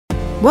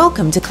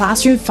Welcome to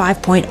Classroom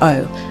 5.0,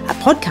 a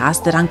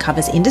podcast that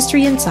uncovers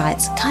industry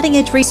insights,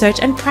 cutting-edge research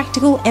and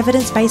practical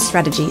evidence-based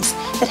strategies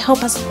that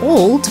help us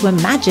all to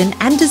imagine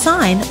and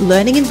design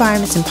learning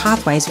environments and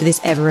pathways for this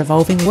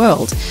ever-evolving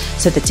world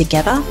so that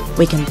together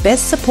we can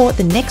best support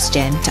the next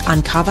gen to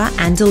uncover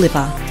and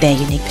deliver their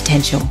unique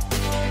potential.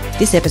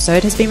 This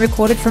episode has been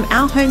recorded from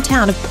our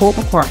hometown of Port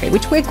Macquarie,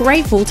 which we're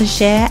grateful to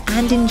share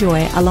and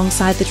enjoy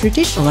alongside the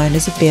traditional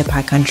owners of Beer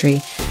Pie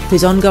Country,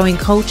 whose ongoing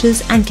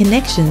cultures and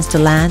connections to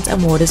lands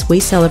and waters we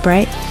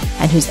celebrate,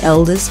 and whose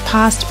elders,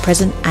 past,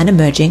 present and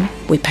emerging,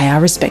 we pay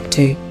our respect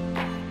to.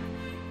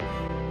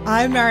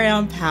 I'm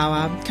Marianne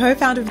Power,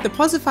 co-founder of the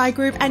Posify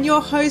Group and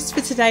your host for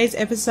today's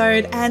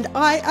episode, and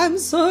I am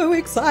so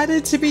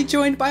excited to be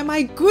joined by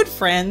my good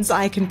friends,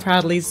 I can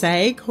proudly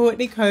say,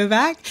 Courtney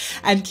Kovac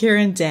and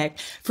Keiran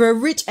for a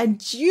rich and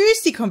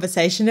juicy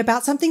conversation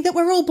about something that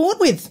we're all born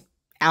with,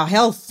 our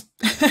health.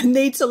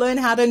 Need to learn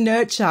how to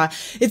nurture.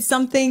 It's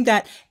something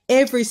that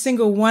every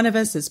single one of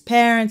us as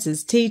parents,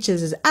 as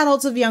teachers, as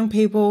adults of young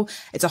people,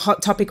 it's a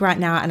hot topic right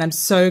now, and I'm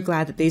so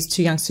glad that these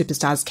two young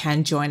superstars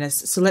can join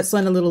us. So let's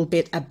learn a little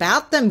bit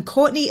about them.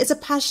 Courtney is a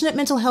passionate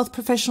mental health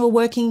professional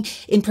working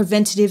in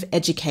preventative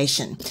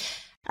education.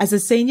 As a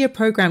senior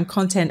program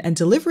content and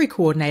delivery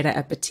coordinator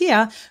at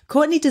Batia,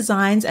 Courtney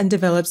designs and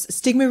develops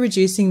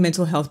stigma-reducing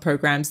mental health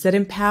programs that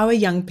empower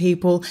young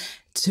people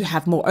to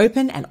have more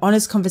open and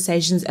honest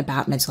conversations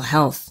about mental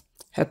health.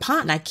 Her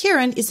partner,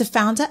 Keiran, is the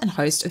founder and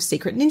host of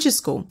Secret Ninja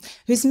School,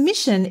 whose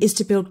mission is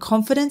to build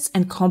confidence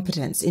and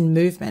competence in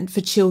movement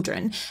for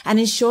children and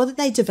ensure that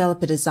they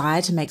develop a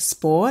desire to make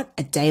sport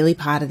a daily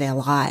part of their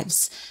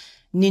lives.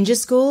 Ninja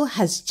School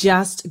has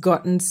just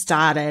gotten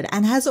started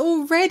and has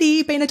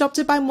already been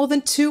adopted by more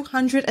than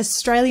 200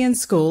 Australian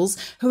schools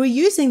who are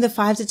using the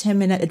 5 to 10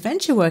 minute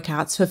adventure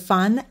workouts for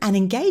fun and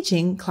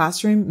engaging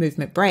classroom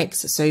movement breaks.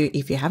 So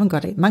if you haven't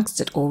got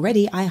amongst it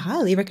already, I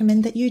highly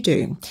recommend that you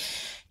do.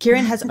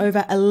 Keiran has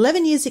over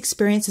 11 years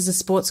experience as a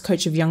sports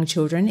coach of young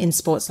children in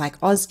sports like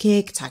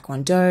Auskick,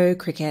 Taekwondo,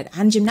 cricket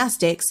and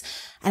gymnastics.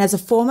 And as a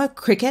former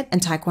cricket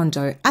and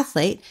Taekwondo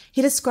athlete,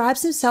 he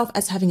describes himself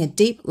as having a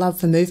deep love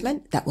for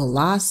movement that will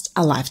last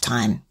a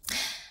lifetime.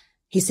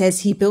 He says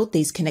he built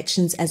these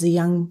connections as a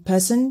young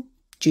person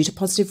due to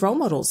positive role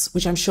models,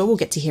 which I'm sure we'll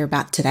get to hear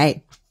about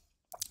today.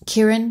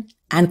 Keiran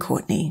and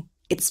Courtney,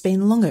 it's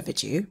been long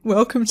overdue.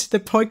 Welcome to the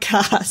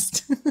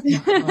podcast.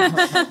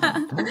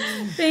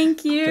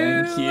 Thank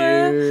you. Thank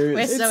you.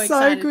 We're so excited. It's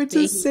so good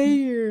to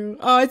see you.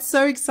 Oh, it's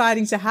so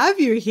exciting to have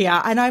you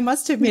here. And I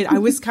must admit, I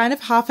was kind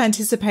of half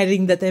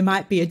anticipating that there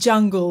might be a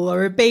jungle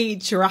or a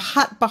beach or a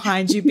hut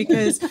behind you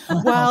because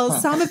while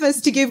some of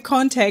us, to give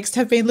context,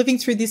 have been living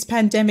through this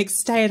pandemic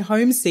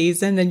stay-at-home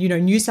season and,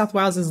 New South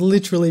Wales has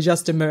literally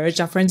just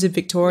emerged. Our friends in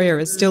Victoria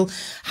are still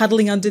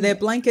huddling under their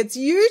blankets.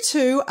 You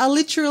two are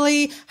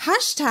literally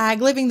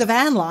hashtag living the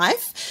van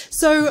life.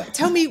 So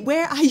tell me,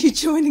 where are you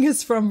joining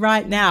us from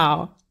right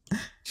now?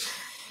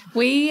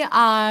 We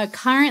are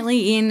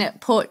currently in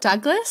Port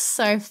Douglas,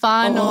 so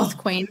far north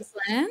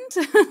Queensland.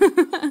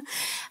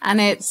 And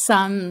it's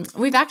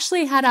we've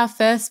actually had our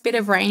first bit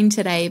of rain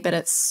today, but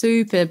it's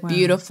super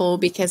beautiful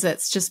because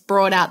it's just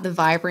brought out the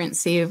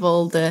vibrancy of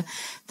all the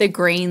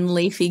green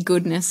leafy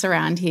goodness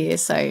around here.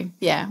 So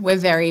yeah, we're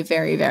very,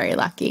 very, very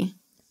lucky.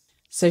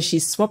 So she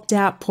swapped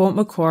out Port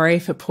Macquarie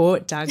for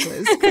Port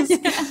Douglas.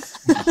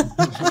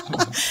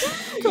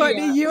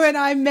 Courtney, you and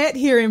I met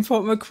here in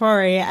Port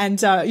Macquarie. And,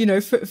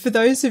 for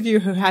those of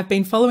you who have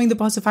been following the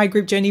Posify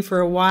Group journey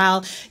for a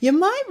while, you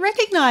might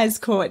recognize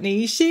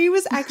Courtney. She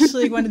was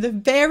actually one of the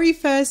very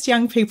first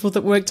young people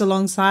that worked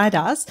alongside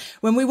us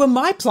when we were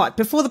My Plot,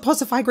 before the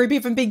Posify Group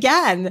even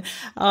began.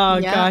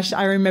 Oh, gosh,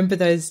 I remember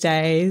those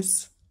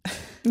days.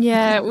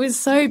 Yeah, it was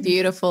so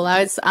beautiful.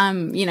 I was,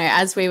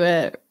 as we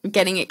were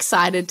getting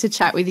excited to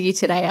chat with you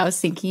today, I was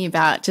thinking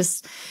about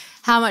just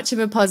how much of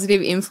a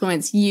positive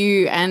influence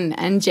you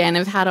and Jen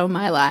have had on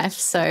my life.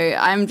 So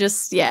I'm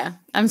just,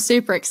 I'm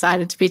super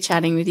excited to be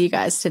chatting with you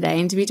guys today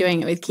and to be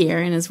doing it with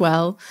Keiran as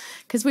well,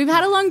 because we've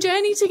had a long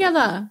journey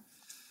together.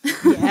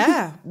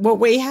 Yeah, what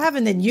we have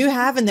and then you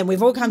have, and then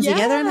we've all come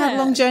together and had a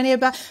long journey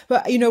but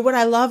what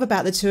I love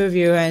about the two of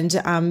you,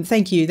 and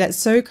thank you, that's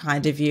so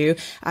kind of you.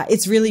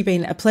 It's really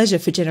been a pleasure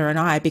for Jenna and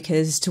I,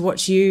 because to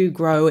watch you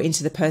grow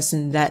into the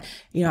person that,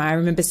 I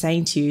remember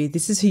saying to you,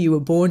 this is who you were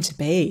born to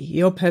be.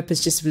 Your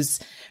purpose just was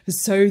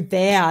so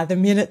there the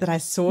minute that I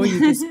saw you,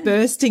 this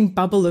bursting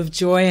bubble of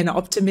joy and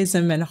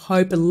optimism and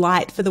hope and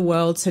light for the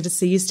world. So to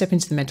see you step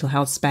into the mental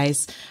health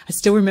space, I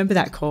still remember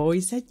that call.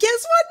 You said,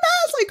 guess what,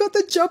 Maz? I got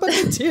the job at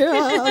Batia.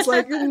 I was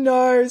like,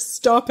 no,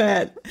 stop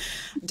it.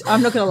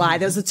 I'm not going to lie.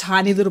 There was a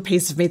tiny little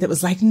piece of me that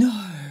was like, no.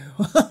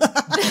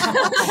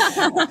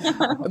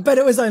 But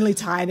it was only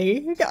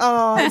tiny.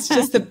 Oh, it's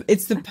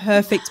the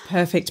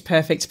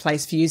perfect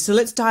place for you. So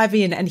let's dive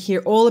in and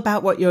hear all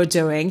about what you're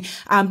doing.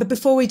 But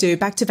before we do,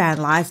 back to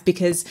van life,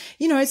 because,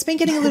 it's been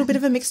getting a little bit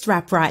of a mixed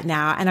rap right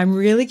now. And I'm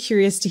really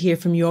curious to hear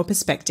from your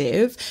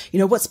perspective,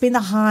 what's been the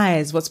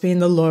highs, what's been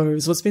the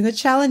lows, what's been the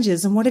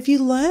challenges, and what have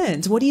you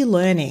learned? What are you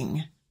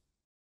learning?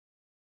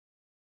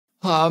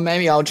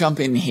 Maybe I'll jump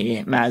in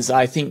here, Maz.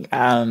 I think,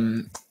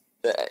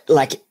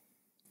 like,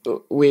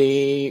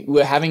 we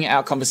were having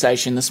our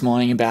conversation this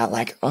morning about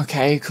like,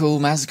 okay, cool,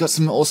 Maz has got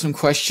some awesome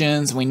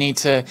questions. We need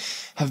to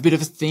have a bit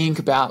of a think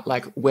about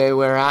like where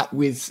we're at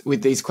with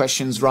these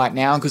questions right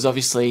now, because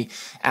obviously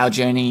our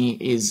journey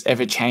is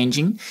ever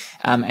changing,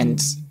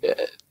 and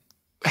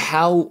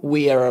how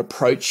we are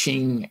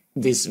approaching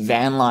this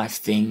van life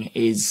thing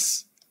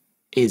is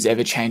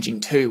ever changing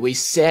too. We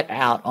set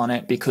out on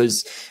it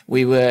because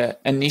we were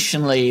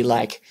initially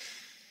like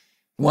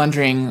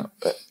wondering,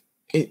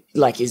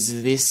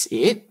 is this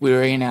it? We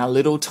were in our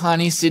little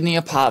tiny Sydney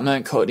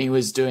apartment. Courtney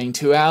was doing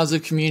 2 hours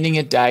of commuting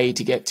a day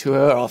to get to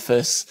her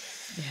office.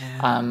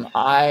 Yeah.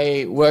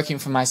 I, working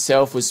for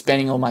myself, was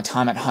spending all my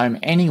time at home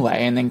anyway,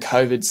 and then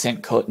COVID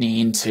sent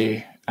Courtney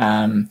into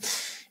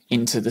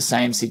the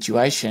same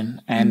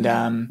situation. And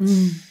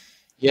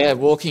yeah,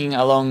 walking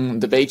along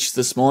the beach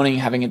this morning,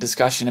 having a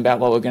discussion about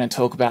what we're going to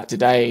talk about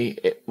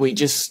today, we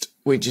just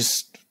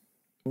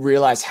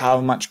realize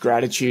how much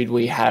gratitude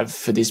we have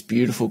for this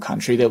beautiful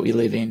country that we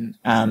live in.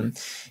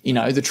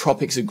 The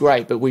tropics are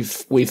great, but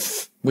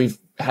we've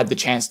had the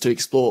chance to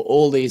explore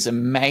all these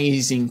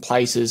amazing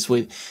places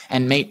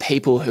and meet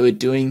people who are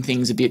doing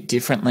things a bit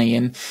differently.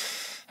 And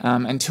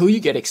until you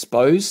get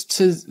exposed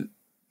to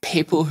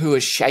people who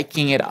are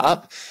shaking it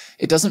up,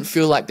 it doesn't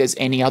feel like there's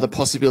any other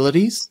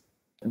possibilities.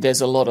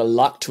 There's a lot of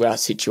luck to our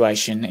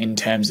situation in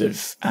terms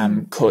of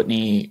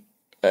Courtney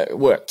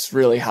worked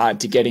really hard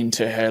to get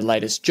into her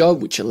latest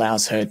job, which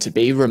allows her to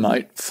be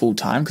remote full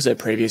time, because her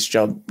previous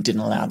job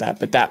didn't allow that.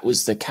 But that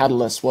was the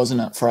catalyst,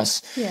 wasn't it, for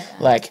us? Yeah.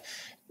 Like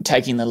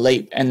taking the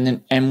leap,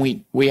 and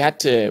we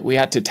had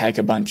to take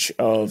a bunch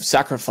of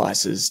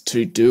sacrifices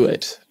to do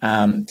it.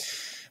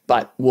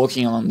 But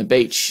walking along the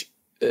beach,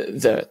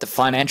 the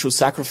financial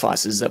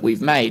sacrifices that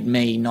we've made,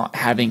 me not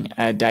having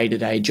a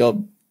day-to-day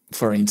job,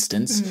 for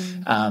instance,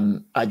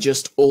 are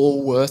just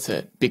all worth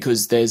it,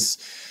 because there's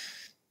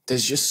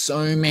just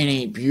so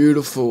many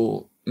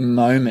beautiful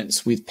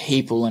moments with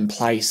people and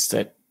place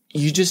that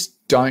you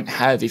just don't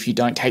have if you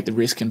don't take the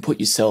risk and put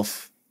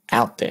yourself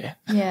out there.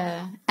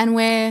 Yeah. And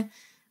we're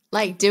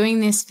like doing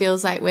this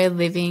feels like we're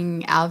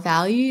living our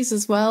values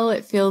as well.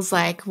 It feels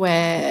like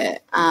we're,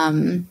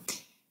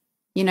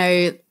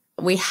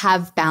 we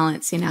have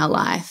balance in our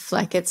life.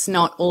 Like it's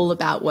not all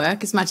about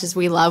work as much as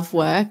we love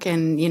work,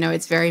 and,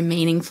 it's very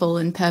meaningful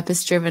and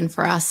purpose driven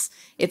for us.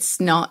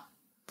 It's not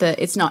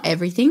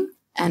everything.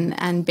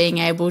 And being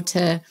able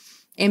to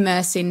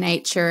immerse in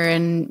nature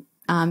and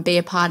be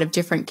a part of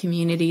different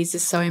communities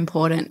is so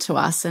important to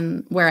us,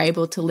 and we're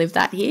able to live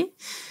that here.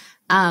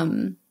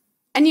 And,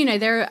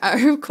 there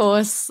are, of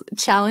course,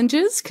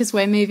 challenges because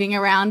we're moving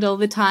around all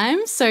the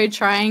time. So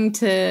trying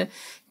to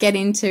get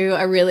into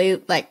a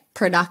really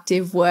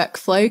productive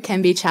workflow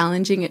can be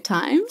challenging at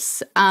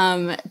times.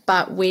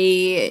 But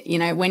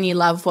when you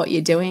love what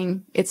you're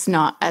doing, it's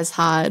not as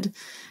hard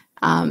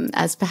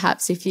as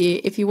perhaps if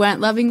you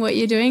weren't loving what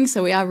you're doing.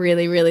 So we are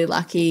really, really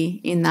lucky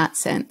in that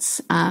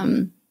sense.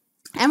 And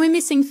we're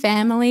missing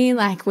family.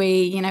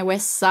 We're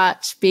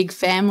such big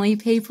family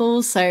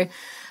people. So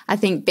I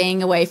think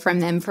being away from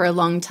them for a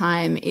long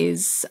time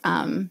is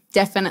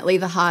definitely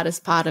the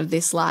hardest part of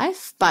this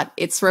life, but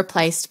it's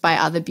replaced by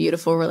other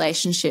beautiful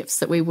relationships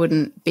that we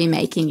wouldn't be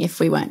making if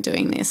we weren't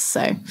doing this.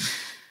 So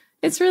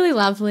it's really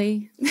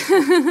lovely.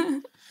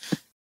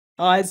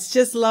 Oh, it's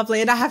just lovely.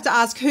 And I have to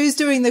ask, who's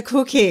doing the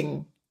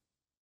cooking?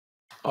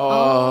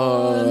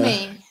 Oh,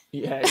 me.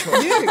 Yeah,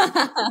 you.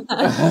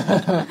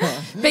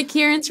 But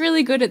Keiran's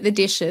really good at the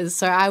dishes,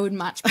 so I would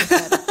much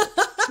prefer that.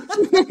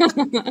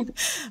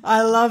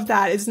 I love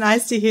that. It's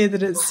nice to hear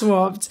that it's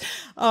swapped.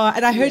 Oh,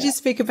 and I heard you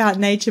speak about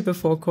nature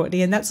before,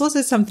 Courtney, and that's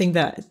also something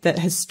that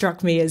has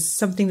struck me as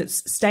something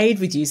that's stayed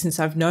with you since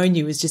I've known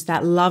you, is just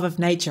that love of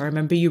nature. I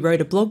remember you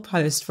wrote a blog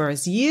post for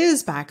us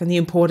years back on the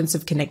importance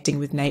of connecting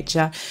with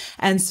nature.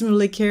 And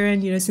similarly,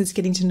 Keiran, since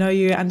getting to know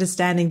you,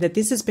 understanding that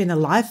this has been a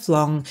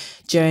lifelong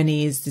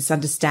journey, is this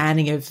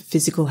understanding of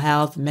physical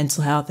health,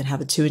 mental health, and how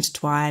the two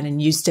intertwine,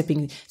 and you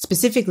stepping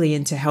specifically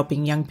into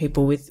helping young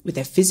people with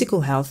their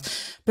physical health.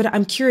 But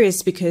I'm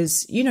curious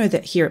because you know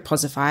that here at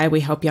Posify, we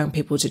help young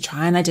people to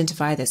try and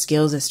identify their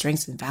skills, their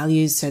strengths and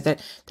values, so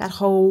that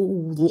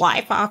whole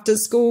life after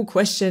school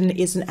question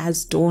isn't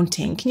as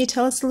daunting. Can you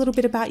tell us a little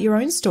bit about your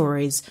own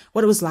stories,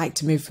 what it was like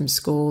to move from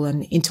school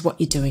and into what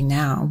you're doing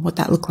now, what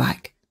that looked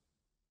like?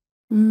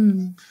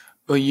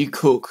 Well, you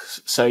cook,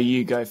 so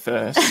you go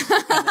first.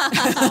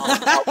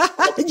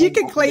 You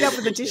can clean up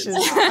with the dishes.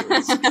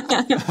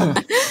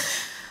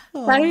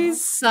 That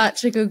is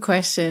such a good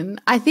question.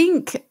 I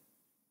think,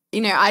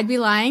 I'd be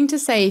lying to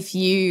say if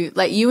you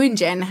and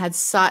Jen had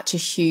such a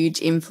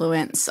huge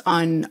influence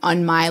on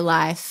my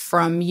life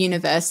from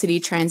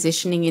university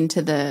transitioning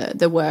into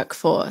the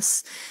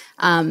workforce.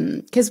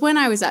 Because when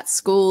I was at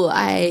school,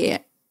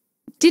 I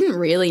didn't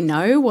really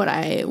know what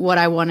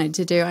I wanted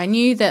to do. I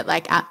knew that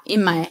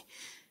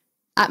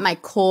at my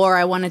core,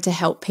 I wanted to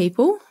help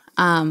people.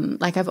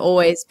 I've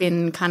always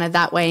been kind of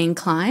that way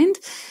inclined.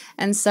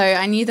 And so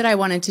I knew that I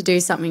wanted to do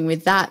something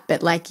with that.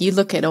 But like, you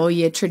look at all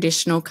your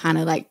traditional kind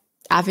of like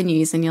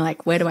avenues and you're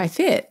like, where do I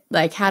fit?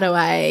 Like, how do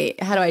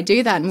I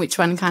do that? And which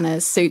one kind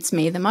of suits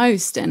me the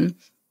most? And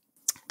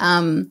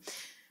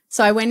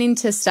so I went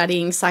into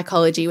studying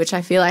psychology, which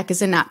I feel like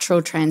is a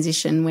natural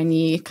transition when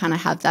you kind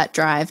of have that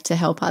drive to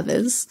help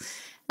others.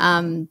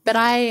 But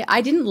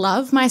I didn't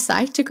love my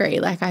psych degree.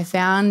 Like, I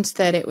found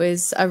that it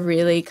was a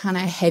really kind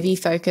of heavy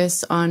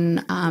focus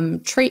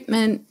on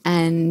treatment,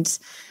 and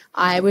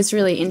I was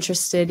really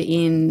interested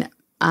in,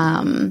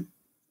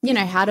 you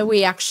know, how do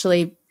we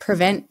actually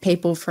prevent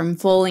people from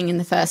falling in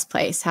the first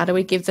place? How do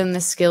we give them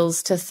the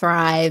skills to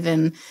thrive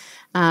and,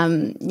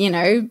 you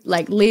know,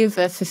 like live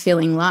a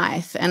fulfilling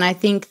life? And I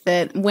think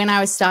that when I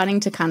was starting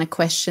to kind of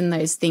question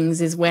those things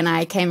is when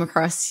I came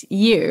across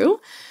you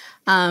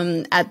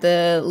at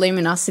the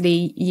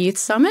Luminosity Youth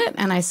Summit,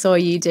 and I saw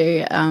you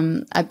do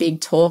a big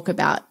talk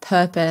about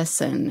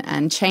purpose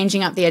and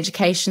changing up the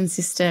education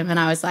system, and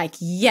I was like,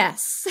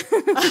 yes.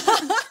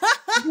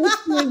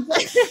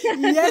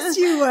 Yes,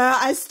 you were.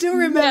 I still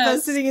remember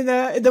sitting in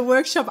the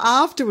workshop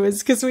afterwards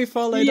because we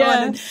followed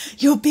on, and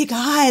your big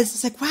eyes.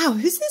 It's like, wow,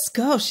 who's this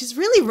girl? She's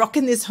really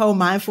rocking this whole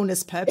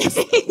mindfulness purpose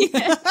thing.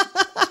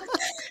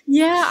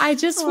 Yeah, I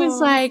just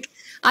was like,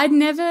 I'd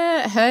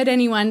never heard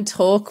anyone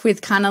talk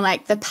with kind of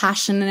like the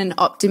passion and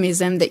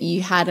optimism that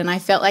you had. And I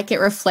felt like it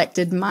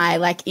reflected my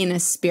like inner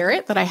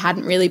spirit that I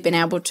hadn't really been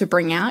able to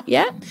bring out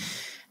yet.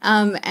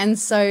 And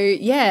so,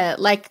 yeah,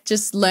 like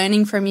just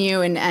learning from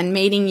you and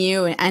meeting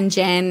you and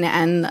Jen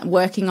and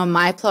working on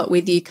my plot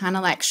with you kind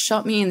of like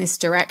shot me in this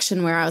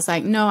direction where I was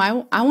like, no,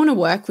 I want to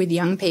work with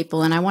young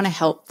people and I want to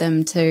help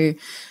them to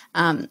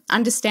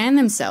understand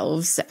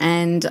themselves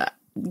and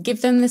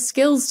give them the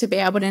skills to be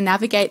able to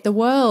navigate the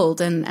world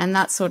and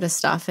that sort of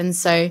stuff. And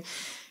so,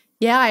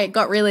 yeah, I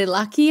got really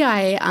lucky.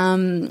 I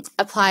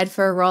applied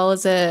for a role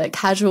as a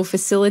casual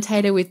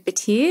facilitator with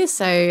Batir.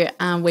 So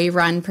we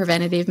run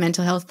preventative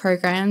mental health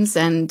programs,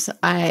 and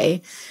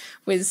I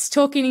was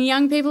talking to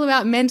young people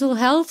about mental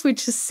health,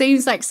 which just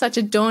seems like such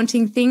a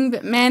daunting thing,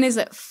 but man, is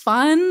it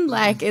fun?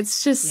 Like,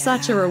 it's just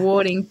such a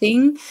rewarding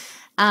thing.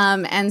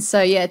 And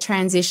so, yeah,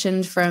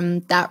 transitioned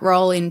from that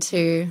role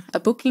into a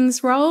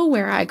bookings role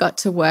where I got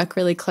to work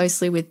really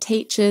closely with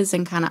teachers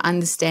and kind of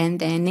understand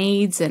their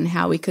needs and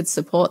how we could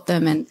support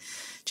them. And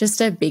just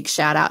a big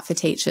shout out for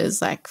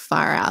teachers, like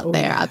far out.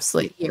 They're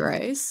absolute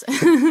heroes.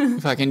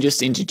 If I can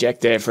just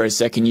interject there for a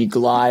second, you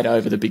glide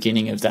over the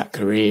beginning of that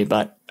career,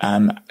 but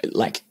an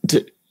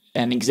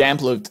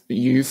example of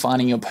you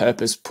finding your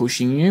purpose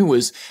pushing you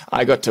was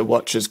I got to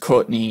watch as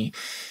Courtney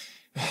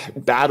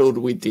battled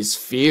with this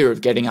fear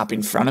of getting up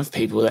in front of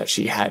people that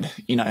she had.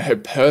 You know, her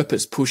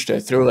purpose pushed her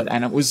through it,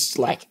 and it was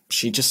like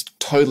she just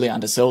totally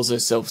undersells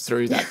herself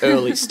through that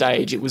early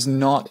stage. It was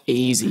not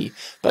easy,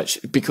 but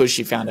because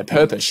she found her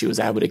purpose, she was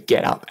able to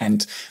get up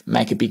and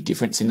make a big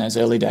difference in those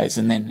early days,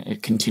 and then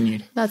it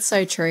continued. That's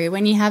so true.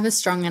 When you have a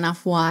strong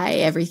enough why,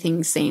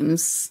 everything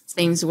seems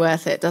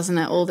worth it, doesn't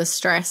it? All the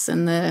stress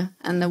and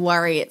the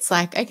worry. It's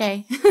like,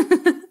 okay,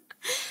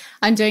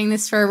 I'm doing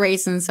this for a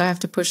reason, so I have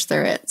to push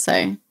through it.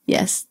 So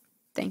yes,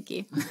 thank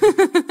you.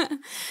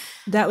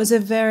 That was a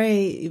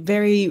very,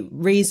 very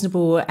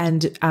reasonable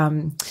and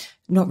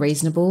not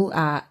reasonable,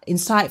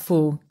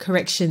 insightful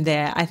correction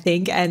there, I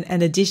think,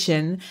 and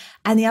addition.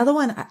 And the other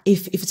one,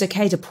 if it's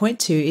okay to point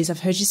to, is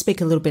I've heard you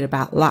speak a little bit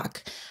about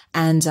luck.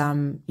 And,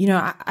 you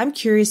know, I'm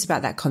curious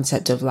about that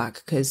concept of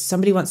luck, because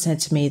somebody once said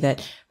to me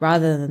that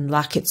rather than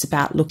luck, it's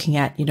about looking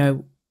at, you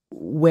know,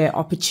 where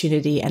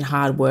opportunity and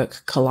hard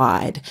work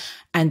collide.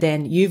 And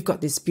then you've got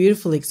this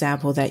beautiful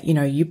example that, you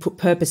know, you put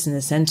purpose in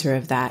the center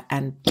of that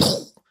and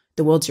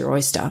the world's your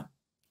oyster,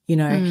 you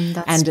know.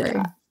 That's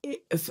true.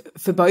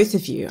 For both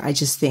of you, I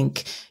just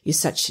think you're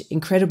such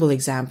incredible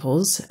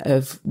examples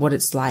of what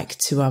it's like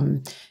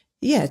to,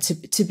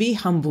 to be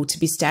humble, to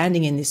be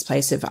standing in this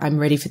place of I'm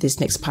ready for this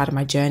next part of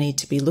my journey,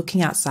 to be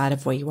looking outside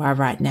of where you are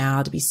right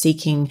now, to be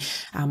seeking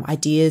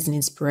ideas and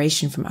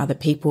inspiration from other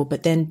people,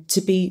 but then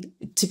to be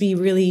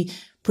really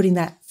putting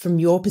that from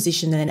your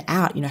position and then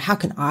out, you know, how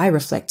can I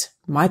reflect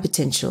my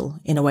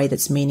potential in a way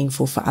that's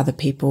meaningful for other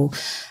people?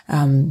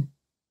 That's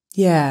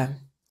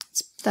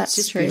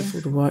just true.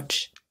 Beautiful to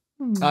watch.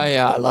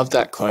 I love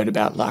that quote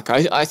about luck.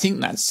 I think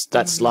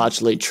that's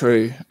largely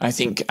true. I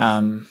think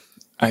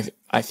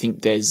I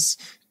think there's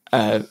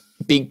a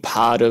big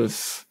part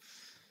of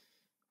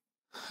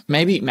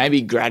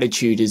maybe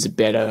gratitude is a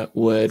better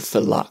word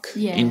for luck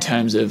in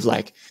terms of,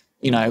 like,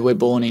 you know, we're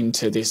born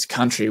into this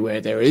country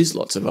where there is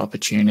lots of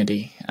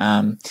opportunity.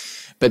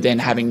 But then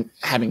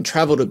having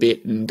traveled a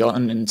bit and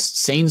gone and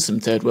seen some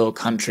third world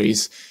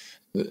countries,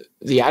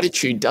 the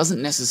attitude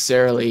doesn't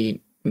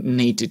necessarily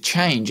need to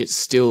change. It's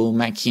still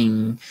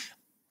making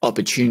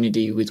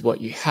opportunity with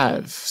what you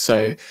have.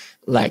 So,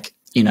 like,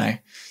 you know,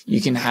 you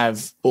can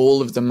have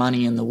all of the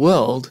money in the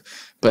world,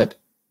 but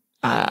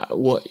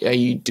what are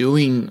you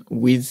doing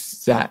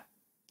with that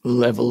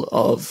level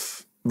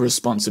of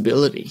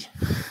responsibility?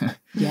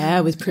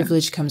 Yeah, with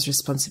privilege comes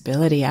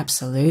responsibility.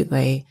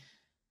 Absolutely.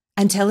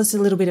 And tell us a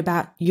little bit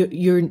about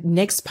your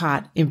next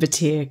part in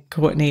Batyr,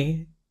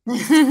 Courtney.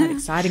 It's quite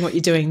exciting what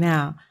you're doing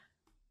now.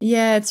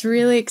 Yeah, it's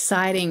really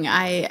exciting.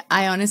 I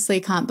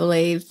honestly can't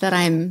believe that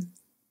I'm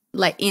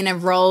like in a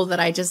role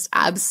that I just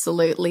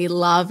absolutely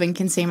love and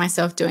can see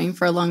myself doing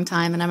for a long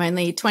time, and I'm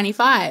only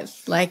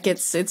 25. Like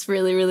it's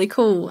really, really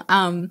cool.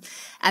 And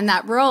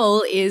that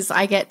role is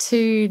I get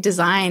to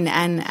design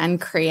and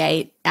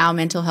create our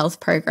mental health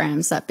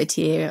programs at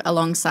Batyr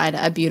alongside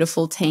a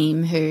beautiful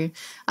team who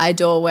I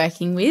adore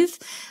working with.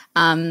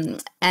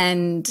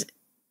 And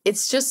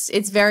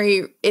it's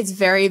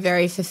very,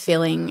 very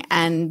fulfilling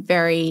and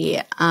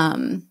very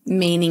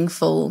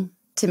meaningful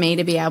to me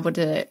to be able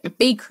to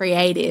be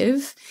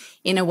creative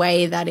in a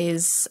way that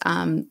is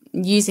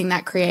using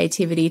that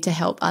creativity to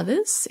help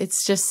others.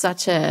 It's just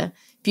such a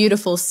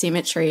beautiful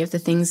symmetry of the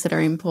things that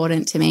are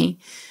important to me.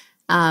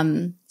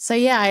 So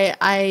yeah,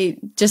 I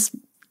just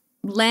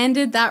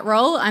landed that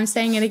role. I'm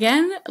saying it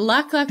again,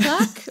 luck. But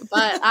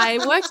I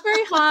worked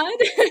very hard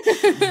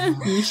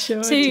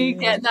to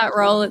get that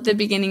role at the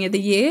beginning of the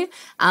year.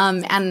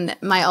 And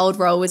my old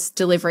role was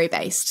delivery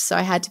based. So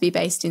I had to be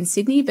based in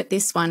Sydney, but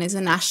this one is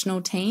a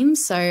national team.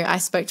 So I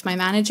spoke to my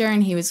manager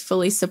and he was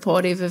fully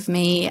supportive of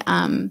me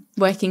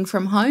working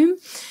from home.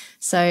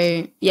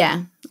 So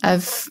yeah,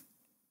 I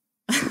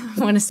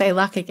want to say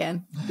luck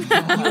again. You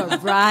are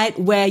right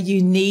where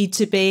you need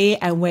to be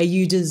and where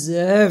you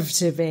deserve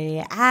to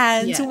be,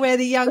 and where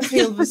the young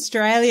people of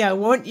Australia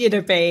want you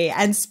to be.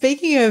 And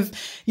speaking of,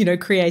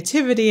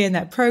 creativity and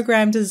that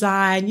program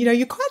design,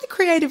 you're quite a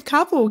creative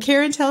couple.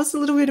 Keiran, tell us a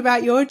little bit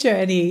about your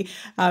journey,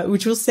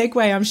 which will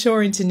segue, I'm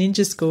sure, into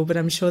Ninja School, but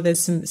I'm sure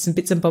there's some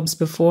bits and bobs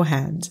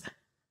beforehand.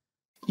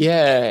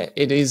 Yeah,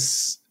 it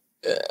is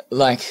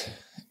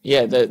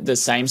the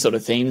same sort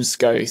of themes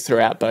go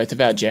throughout both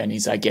of our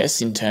journeys, I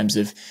guess, in terms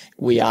of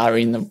we are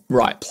in the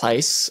right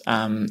place,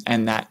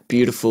 and that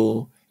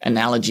beautiful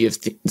analogy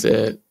of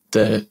the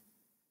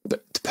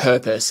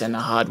purpose and the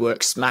hard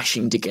work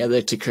smashing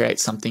together to create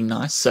something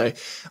nice. So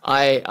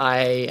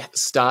I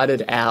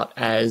started out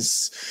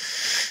as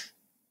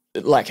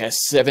like a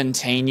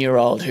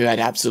 17-year-old who had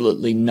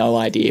absolutely no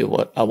idea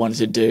what I wanted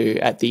to do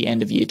at the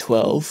end of year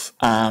 12.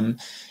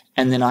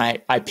 And then I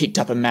picked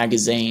up a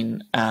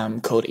magazine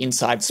called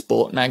Inside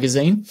Sport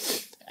magazine,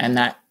 and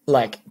that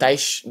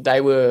they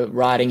were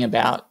writing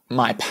about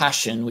my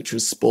passion, which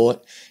was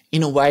sport,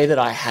 in a way that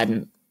I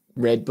hadn't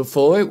read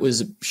before. It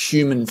was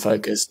human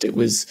focused. It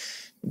was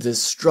the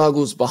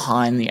struggles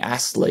behind the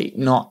athlete,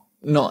 not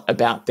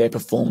about their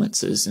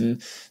performances,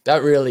 and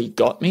that really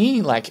got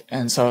me.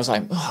 And so I was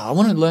like, I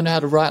want to learn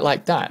how to write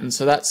like that, and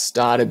so that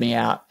started me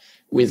out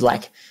with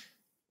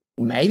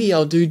maybe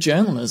I'll do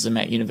journalism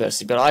at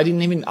university, but I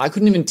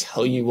couldn't even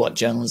tell you what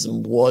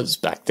journalism was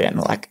back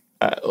then.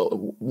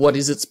 What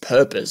is its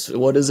purpose?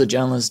 What does a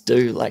journalist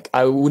do?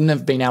 I wouldn't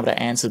have been able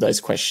to answer those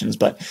questions,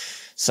 but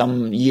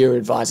some year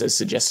advisor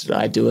suggested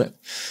I do it.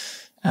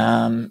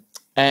 I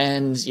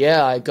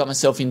got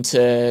myself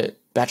into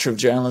Bachelor of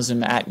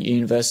Journalism at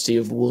University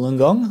of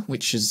Wollongong,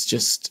 which is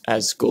just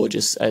as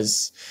gorgeous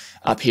as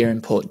up here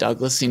in Port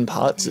Douglas in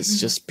parts. It's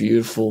just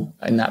beautiful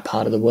in that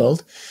part of the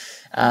world.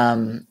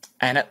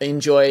 And I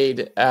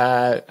enjoyed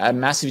a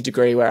massive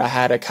degree where I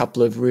had a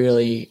couple of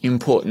really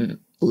important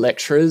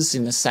lecturers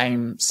in the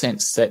same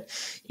sense that,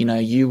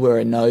 you were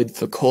a node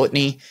for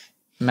Courtney.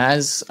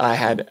 Maz, I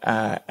had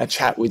a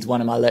chat with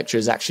one of my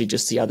lecturers actually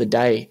just the other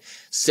day,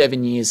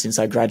 7 years since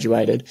I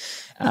graduated.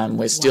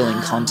 We're still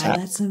in contact.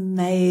 That's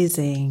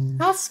amazing.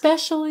 How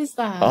special is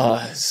that?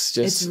 Oh,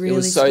 it's really it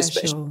was so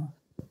special.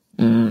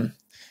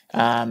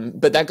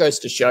 But that goes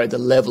to show the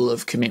level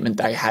of commitment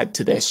they had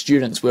to their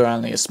students. We're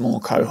only a small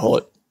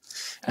cohort.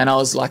 And I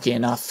was lucky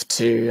enough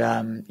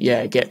to,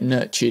 get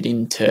nurtured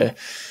into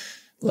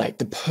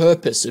the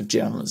purpose of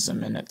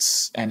journalism and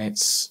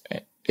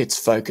its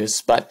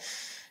focus. But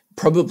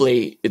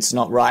probably it's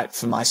not right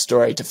for my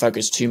story to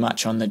focus too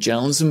much on the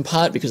journalism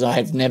part, because I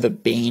have never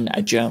been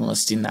a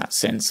journalist in that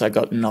sense. I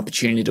got an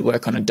opportunity to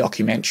work on a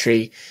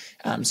documentary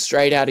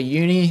straight out of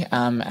uni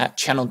at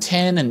Channel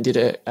 10 and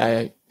did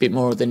a bit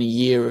more than a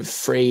year of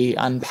free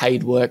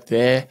unpaid work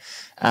there.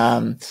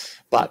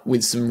 But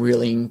with some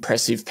really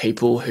impressive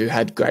people who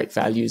had great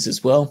values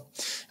as well.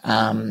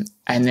 And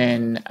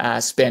then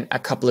spent a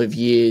couple of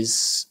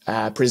years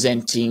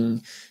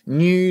presenting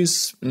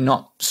news,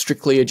 not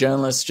strictly a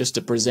journalist, just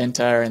a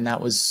presenter, and that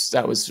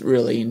was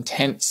really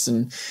intense,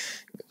 and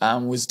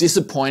was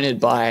disappointed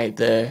by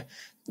the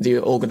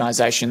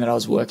organisation that I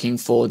was working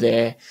for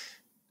there.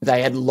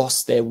 They had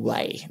lost their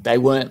way. They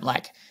weren't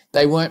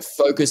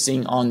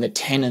focusing on the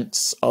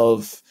tenets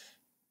of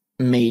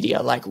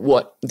media,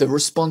 what the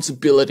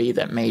responsibility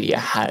that media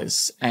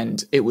has.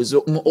 And it was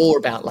all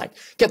about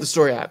get the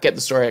story out,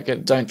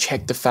 don't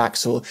check the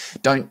facts, or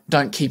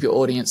don't keep your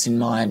audience in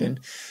mind. And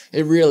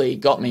it really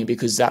got me,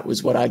 because that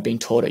was what I'd been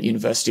taught at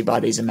university by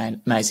these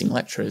amazing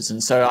lecturers.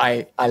 And so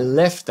I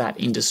left that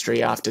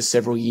industry after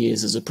several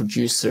years as a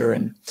producer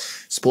and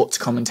sports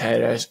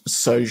commentator,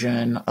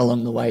 sojourn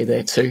along the way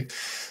there too.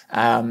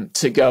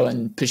 to go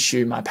and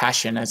pursue my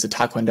passion as a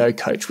Taekwondo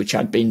coach, which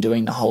I'd been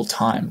doing the whole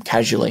time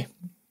casually.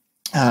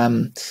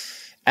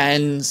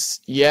 And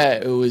yeah,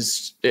 it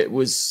was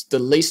the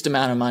least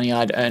amount of money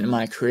I'd earned in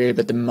my career,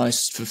 but the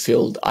most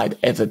fulfilled I'd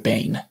ever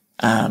been.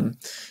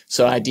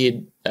 So I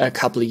did a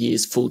couple of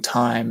years full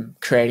time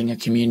creating a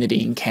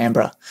community in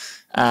Canberra,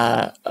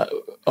 at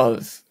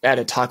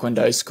a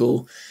Taekwondo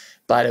school,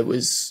 but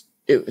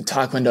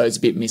Taekwondo is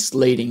a bit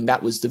misleading.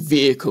 That was the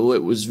vehicle.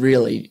 It was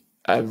really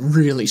a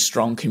really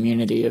strong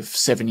community of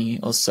 70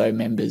 or so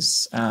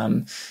members.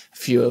 A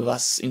few of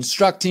us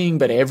instructing,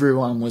 but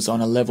everyone was on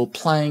a level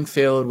playing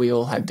field. We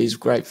all had these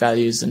great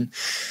values, and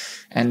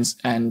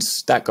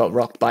that got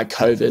rocked by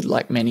COVID,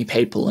 like many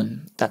people,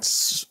 and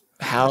that's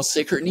how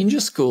Secret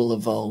Ninja School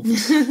evolved.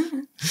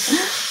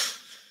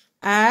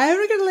 I'm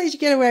not going to let you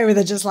get away with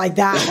it just like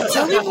that.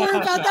 Tell me more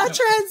about that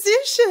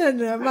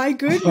transition. My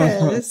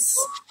goodness.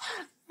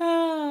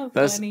 That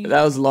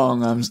was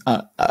long.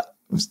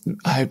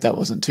 I hope that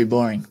wasn't too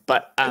boring,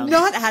 but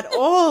not at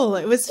all.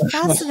 It was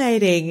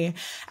fascinating,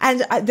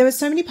 and there were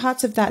so many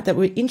parts of that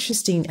were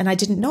interesting, and I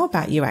didn't know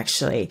about you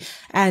actually,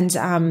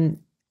 and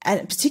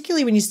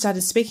particularly when you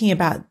started speaking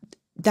about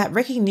that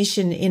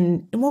recognition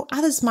in what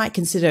others might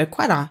consider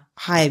quite a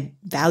high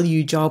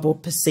value job or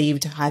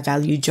perceived high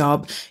value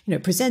job,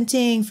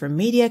 presenting for a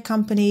media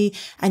company.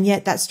 And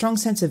yet that strong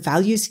sense of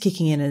values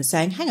kicking in and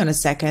saying, hang on a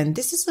second,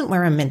 this isn't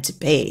where I'm meant to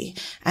be.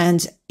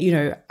 And,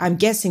 I'm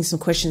guessing some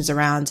questions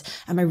around,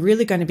 am I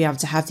really going to be able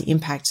to have the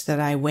impact that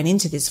I went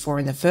into this for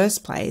in the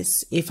first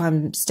place if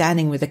I'm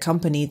standing with a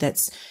company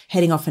that's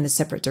heading off in a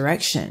separate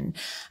direction?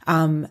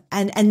 And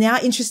now,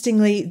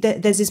 interestingly,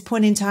 there's this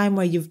point in time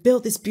where you've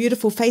built this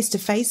beautiful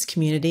face-to-face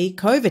community.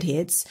 COVID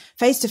hits,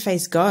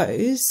 face-to-face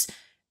goes.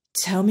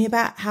 Tell me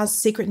about how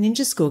Secret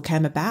Ninja School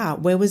came about.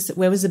 Where was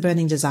the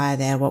burning desire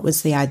there? What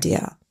was the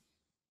idea?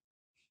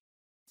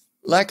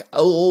 Like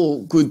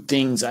all good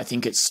things, I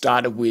think it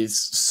started with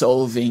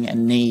solving a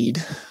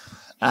need.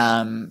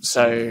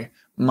 So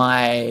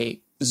my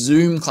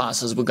Zoom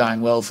classes were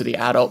going well for the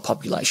adult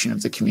population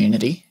of the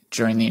community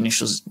during the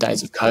initial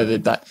days of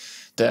COVID, but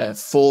the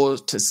 4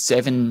 to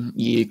 7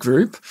 year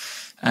group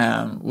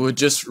were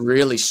just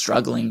really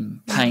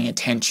struggling paying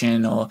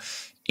attention or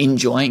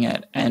enjoying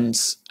it. And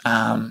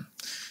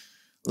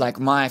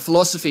like my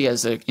philosophy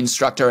as an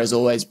instructor has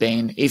always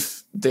been,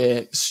 if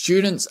the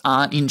students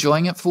aren't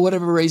enjoying it for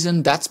whatever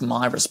reason, that's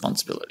my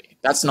responsibility.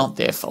 That's not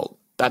their fault.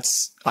 I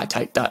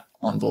take that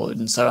on board.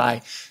 And so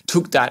I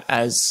took that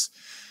as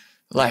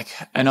like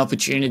an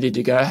opportunity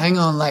to go, hang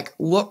on, like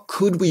what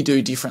could we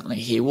do differently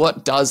here?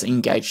 What does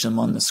engage them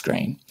on the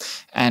screen?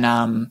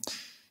 And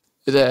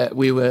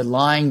we were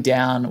lying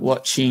down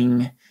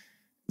watching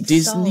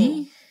Disney.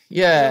 Soul.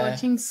 Yeah. You're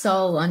watching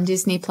Soul on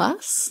Disney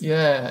Plus.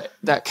 Yeah.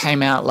 That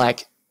came out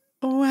like,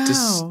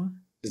 wow.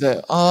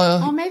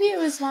 Maybe it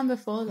was one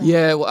before that.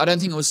 Yeah, well, I don't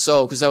think it was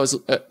Soul because that was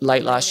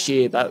late last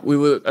year, but we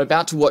were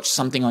about to watch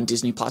something on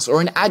Disney Plus, or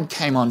an ad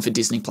came on for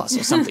Disney Plus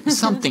or something,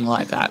 something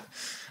like that.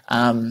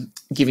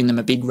 Giving them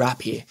a big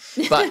rap here.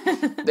 But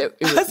I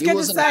was going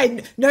to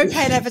say, no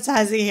paid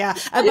advertising here.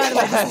 And by the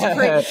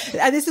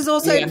way, this is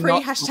also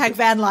pre-hashtag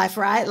van life,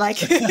 right?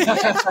 Like,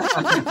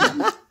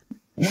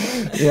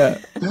 yeah.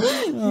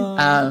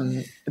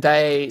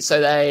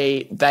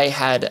 They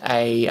had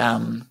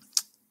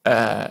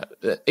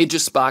it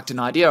just sparked an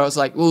idea. I was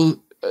like,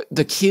 well,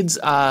 the kids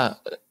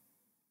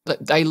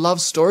they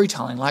love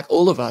storytelling like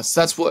all of us.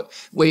 That's what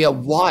we are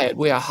wired.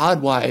 We are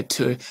hardwired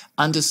to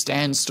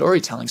understand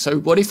storytelling. So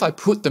what if I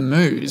put the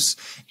moves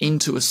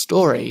into a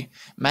story?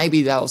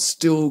 Maybe they'll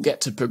still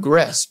get to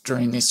progress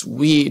during this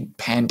weird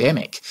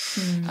pandemic.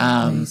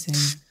 Amazing.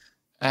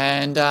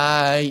 And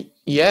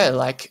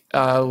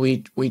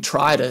we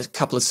tried a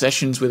couple of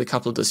sessions with a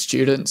couple of the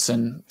students,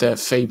 and the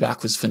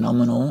feedback was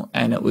phenomenal,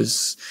 and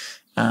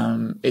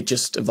it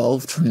just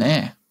evolved from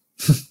there.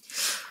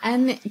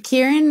 And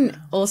Keiran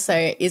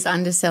also is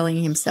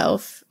underselling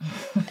himself.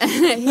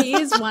 He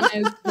is one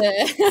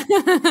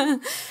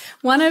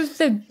of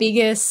the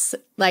biggest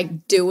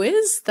like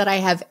doers that I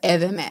have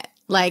ever met.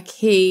 Like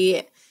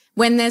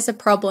when there's a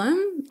problem,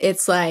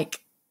 it's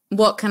like,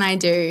 what can I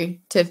do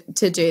to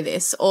do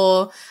this?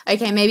 Or,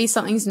 okay, maybe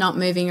something's not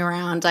moving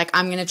around. Like,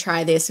 I'm going to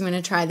try this. I'm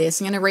going to try this.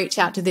 I'm going to reach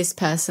out to this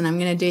person. I'm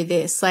going to do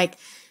this. Like,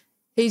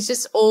 he's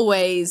just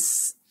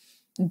always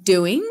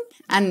doing,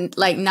 and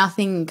like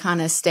nothing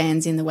kind of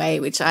stands in the way,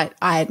 which I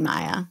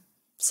admire.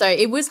 So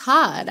it was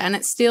hard, and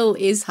it still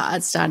is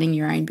hard starting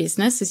your own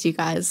business, as you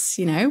guys,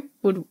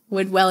 would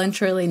well and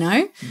truly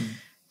know.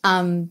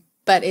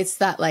 But it's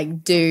that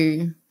like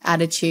do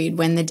attitude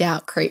when the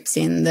doubt creeps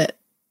in that,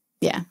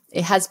 yeah,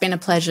 it has been a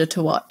pleasure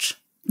to watch.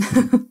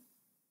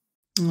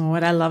 Oh,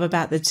 what I love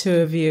about the two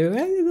of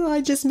you,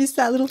 I just missed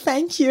that little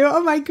thank you.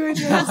 Oh my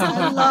goodness.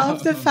 I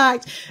love the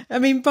fact, I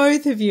mean,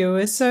 both of you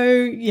are so,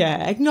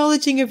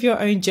 acknowledging of your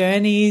own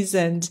journeys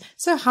and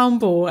so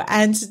humble,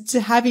 and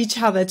to have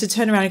each other to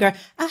turn around and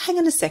go, hang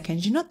on a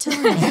second, you're not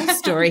telling me your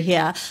story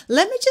here.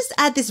 Let me just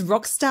add this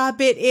rock star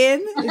bit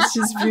in. It's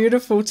just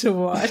beautiful to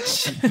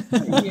watch.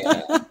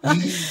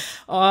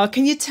 Oh,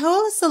 can you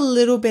tell us a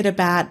little bit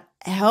about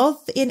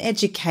health in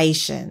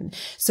education?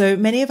 So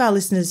many of our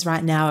listeners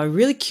right now are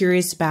really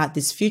curious about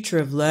this future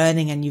of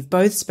learning, and you've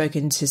both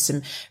spoken to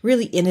some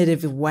really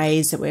innovative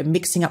ways that we're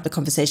mixing up the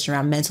conversation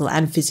around mental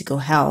and physical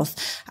health.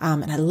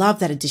 And I love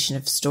that addition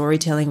of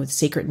storytelling with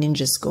Secret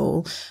Ninja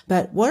School.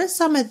 But what are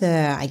some of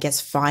the, I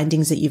guess,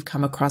 findings that you've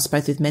come across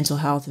both with mental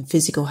health and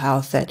physical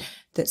health that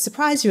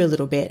surprise you a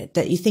little bit,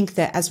 that you think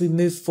that as we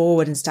move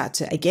forward and start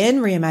to,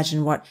 again,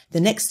 reimagine what the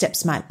next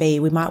steps might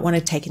be, we might want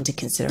to take into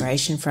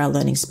consideration for our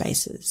learning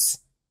spaces?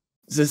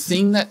 The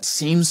thing that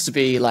seems to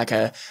be like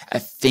a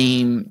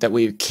theme that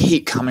we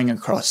keep coming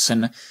across,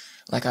 and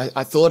like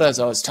I thought as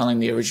I was telling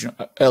the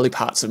early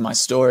parts of my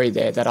story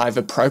there, that I've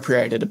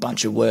appropriated a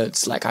bunch of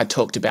words. Like I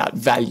talked about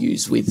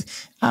values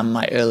with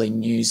my early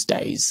news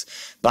days,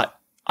 but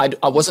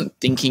I wasn't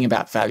thinking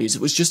about values.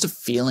 It was just a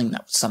feeling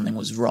that something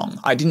was wrong.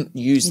 I didn't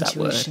use that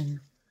word.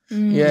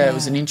 It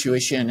was an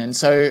intuition. And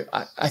so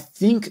I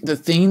think the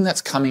theme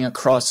that's coming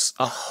across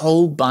a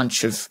whole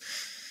bunch of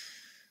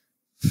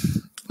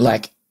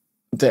like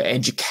the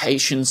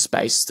education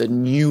space, the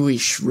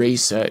newish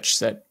research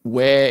that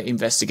we're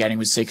investigating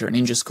with Secret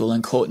Ninja School,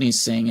 and Courtney's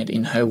seeing it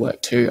in her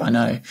work too, I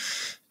know.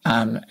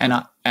 And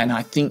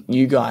I think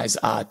you guys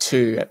are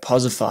too at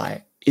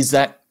Posify, is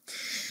that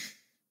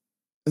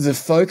the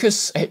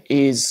focus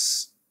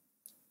is,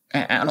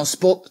 and I'll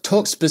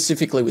talk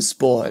specifically with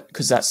sport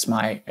because that's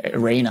my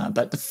arena,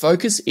 but the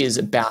focus is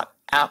about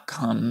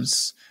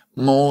outcomes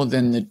more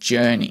than the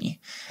journey.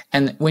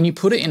 And when you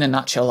put it in a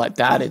nutshell like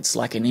that, it's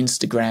like an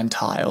Instagram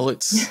tile.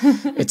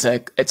 It's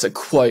a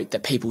quote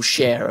that people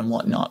share and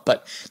whatnot,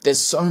 but there's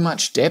so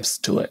much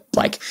depth to it.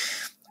 Like,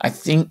 I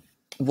think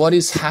what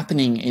is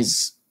happening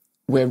is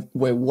we're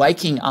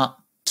waking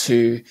up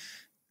to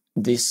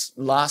this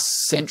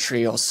last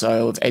century or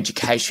so of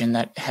education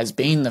that has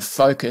been the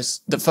focus.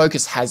 The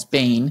focus has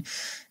been,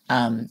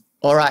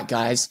 all right,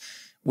 guys,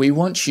 we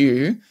want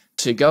you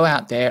to go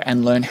out there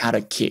and learn how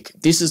to kick.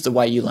 This is the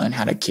way you learn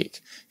how to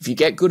kick. If you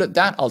get good at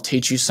that, I'll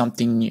teach you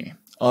something new.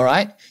 All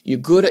right? You're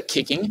good at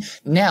kicking.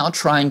 Now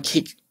try and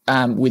kick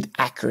with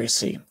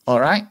accuracy. All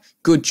right?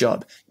 Good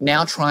job.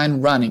 Now try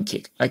and run and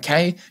kick.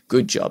 Okay?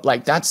 Good job.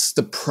 Like that's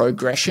the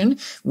progression,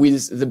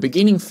 with the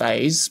beginning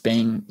phase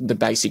being the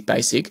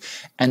basic,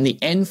 and the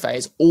end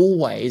phase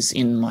always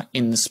in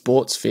the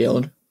sports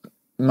field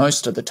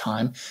most of the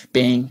time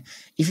being,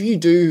 if you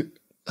do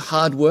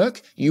hard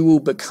work, you will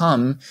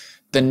become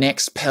the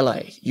next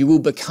Pele. You will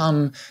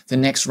become the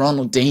next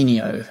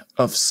Ronaldinho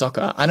of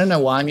soccer. I don't know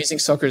why I'm using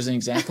soccer as an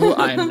example.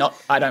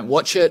 I don't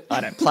watch it.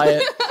 I don't play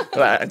it.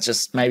 But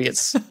just maybe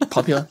it's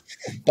popular.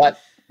 But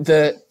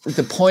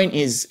the point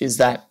is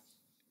that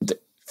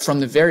from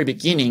the very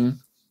beginning,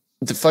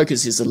 the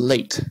focus is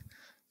elite.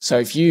 So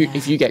if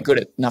you get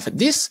good enough at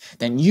this,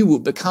 then you will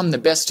become the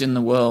best in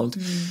the world.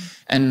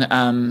 And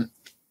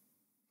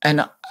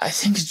I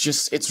think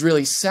it's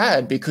really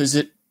sad because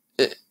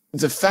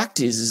the fact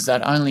is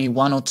that only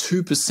 1 or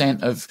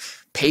 2%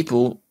 of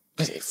people,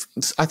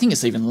 I think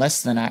it's even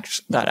less than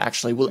that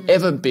actually, will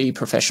ever be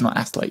professional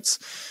athletes.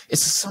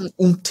 It's some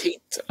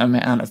umpteenth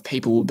amount of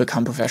people will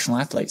become professional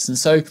athletes. And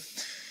so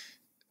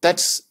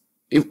that's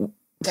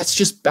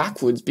just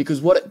backwards,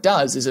 because what it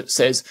does is it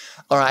says,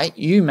 all right,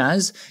 you,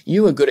 Maz,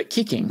 you are good at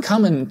kicking.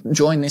 Come and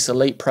join this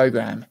elite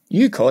program.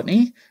 You,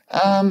 Courtney,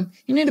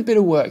 you need a bit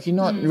of work. You're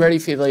not ready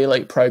for the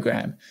elite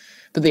program.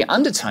 But the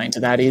undertone to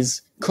that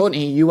is,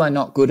 Courtney, you are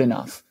not good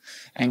enough.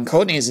 And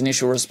Courtney's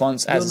initial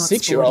response as a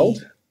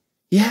 6-year-old,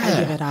 I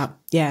give it up.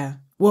 Yeah.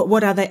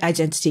 What other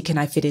identity can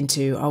I fit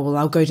into? Oh, well,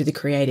 I'll go to the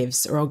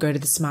creatives, or I'll go to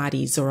the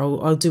smarties, or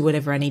I'll do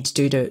whatever I need to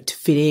do to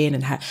fit in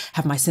and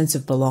have my sense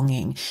of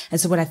belonging. And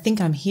so what I think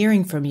I'm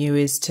hearing from you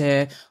is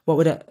what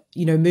would it,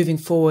 moving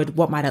forward,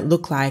 what might it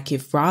look like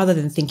if, rather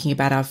than thinking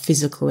about our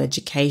physical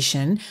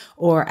education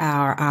or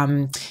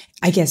our,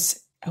 I guess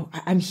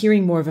I'm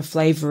hearing more of a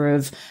flavor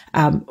of,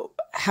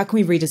 how can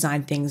we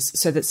redesign things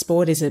so that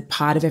sport is a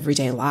part of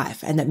everyday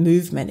life and that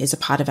movement is a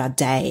part of our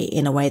day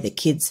in a way that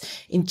kids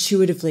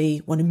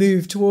intuitively want to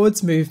move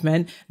towards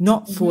movement,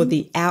 not for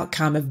the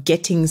outcome of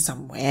getting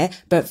somewhere,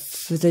 but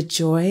for the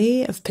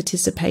joy of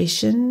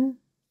participation?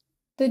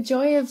 The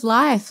joy of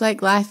life.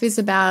 Like, life is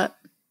about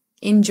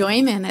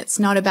enjoyment. It's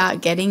not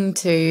about getting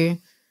to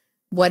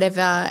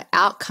whatever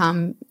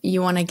outcome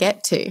you want to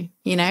get to.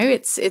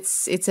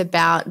 It's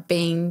about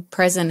being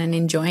present and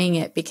enjoying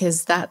it,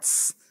 because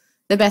that's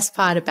the best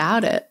part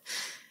about it.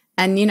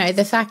 And,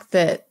 the fact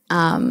that,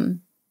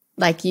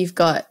 you've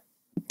got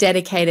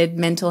dedicated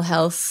mental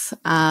health,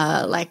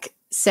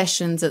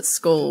 sessions at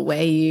school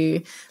where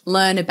you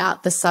learn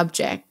about the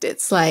subject.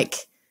 It's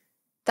like,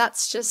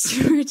 that's just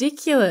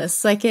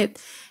ridiculous. Like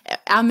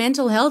our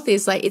mental health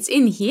is like, it's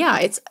in here.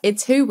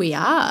 It's who we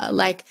are.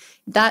 Like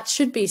that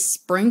should be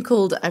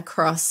sprinkled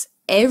across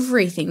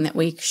everything that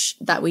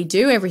we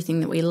do, everything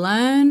that we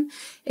learn.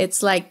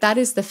 It's like, that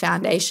is the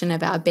foundation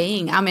of our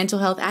being, our mental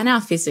health and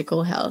our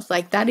physical health.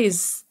 Like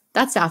that's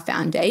our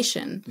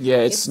foundation. Yeah.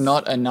 It's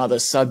not another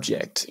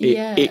subject.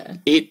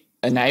 It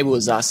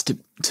enables us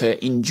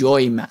to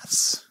enjoy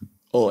maths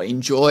or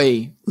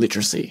enjoy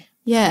literacy.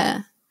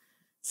 Yeah.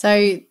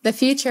 So the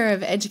future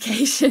of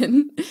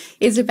education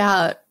is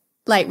about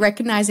like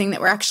recognizing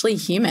that we're actually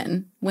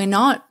human. We're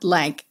not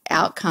like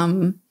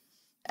outcome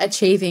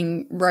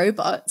achieving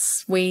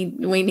robots. We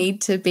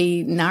need to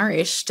be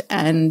nourished,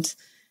 and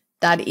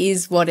that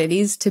is what it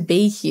is to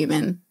be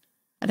human.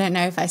 I don't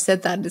know if I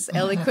said that as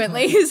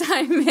eloquently as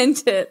I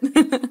meant it.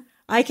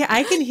 I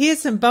can hear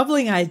some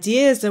bubbling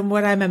ideas, and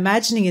what I'm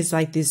imagining is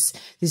like this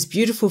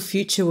beautiful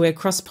future where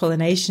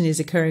cross-pollination is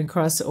occurring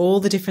across all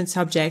the different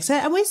subjects.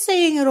 And we're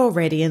seeing it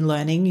already in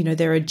learning. You know,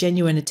 there are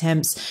genuine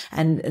attempts,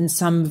 and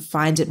some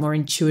find it more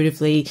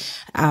intuitively,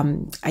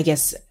 I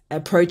guess,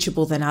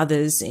 approachable than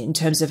others in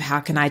terms of how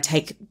can I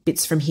take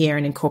bits from here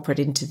and incorporate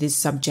into this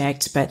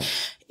subject. But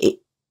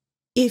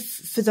if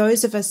for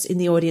those of us in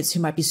the audience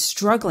who might be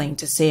struggling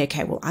to see,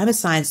 okay, well, I'm a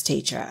science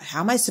teacher. How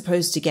am I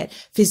supposed to get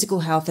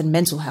physical health and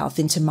mental health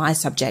into my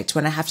subject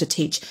when I have to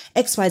teach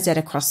X, Y, Z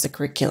across the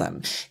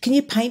curriculum? Can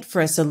you paint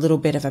for us a little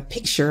bit of a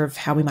picture of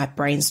how we might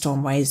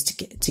brainstorm ways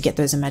to get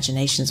those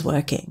imaginations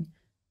working?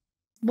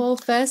 Well,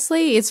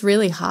 firstly, it's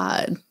really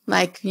hard.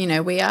 Like, you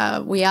know, we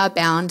are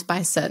bound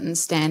by certain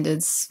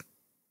standards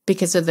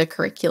because of the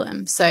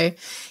curriculum. So,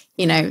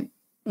 you know,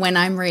 when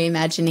I'm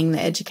reimagining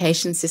the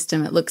education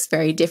system, it looks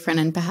very different,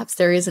 and perhaps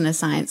there isn't a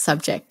science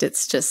subject.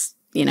 It's just,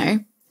 you know,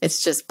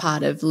 it's just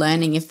part of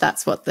learning if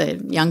that's what the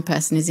young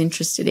person is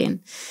interested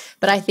in.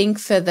 But I think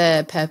for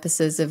the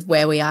purposes of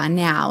where we are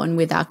now and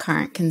with our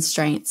current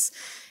constraints,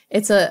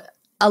 it's a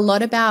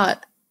lot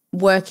about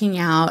working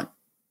out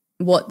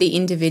what the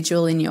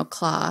individual in your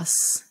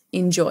class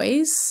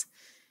enjoys,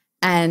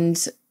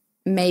 and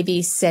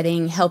maybe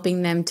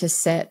helping them to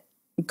set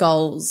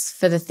goals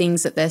for the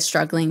things that they're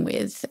struggling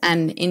with,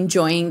 and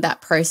enjoying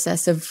that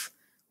process of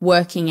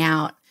working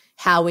out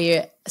how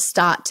we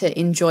start to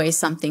enjoy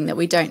something that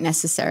we don't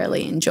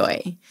necessarily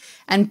enjoy,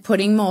 and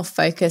putting more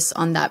focus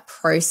on that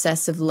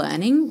process of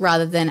learning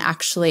rather than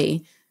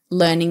actually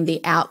learning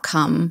the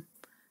outcome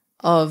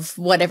of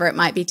whatever it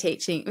might be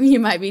you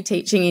might be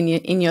teaching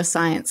in your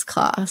science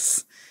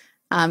class.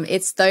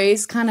 It's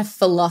those kind of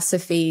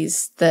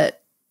philosophies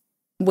that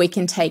we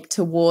can take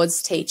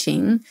towards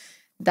teaching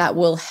that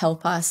will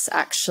help us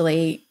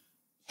actually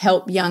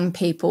help young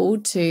people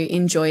to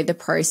enjoy the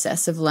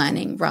process of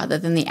learning rather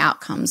than the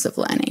outcomes of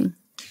learning.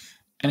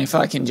 And if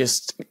I can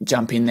just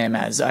jump in there,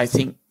 Maz, I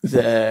think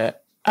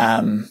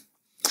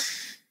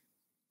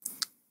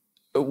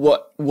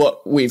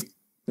what we've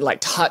like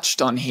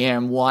touched on here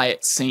and why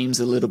it seems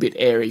a little bit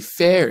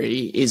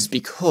airy-fairy is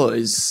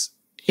because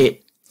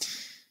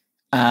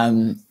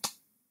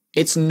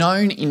it's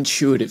known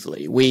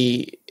intuitively.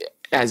 We,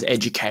 as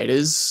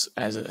educators,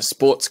 as a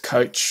sports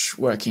coach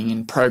working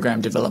in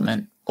program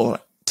development, or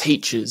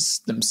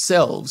teachers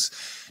themselves,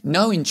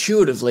 know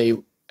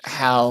intuitively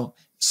how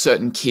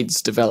certain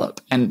kids develop,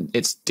 and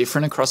it's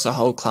different across a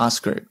whole class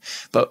group.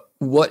 But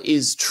what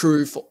is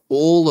true for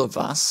all of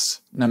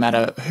us, no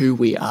matter who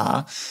we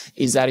are,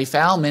 is that if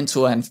our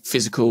mental and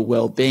physical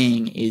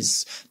well-being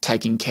is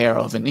taken care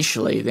of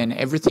initially, then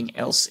everything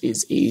else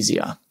is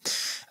easier.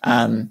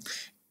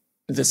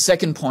 The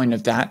second point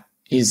of that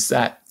is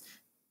that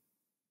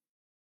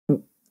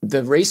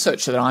the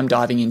research that I'm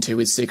diving into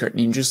with Secret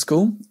Ninja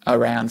School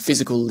around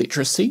physical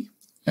literacy,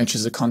 which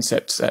is a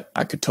concept that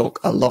I could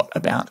talk a lot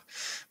about,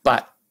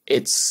 but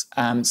it's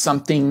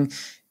something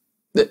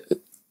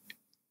that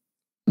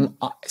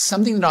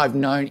I've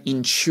known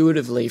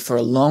intuitively for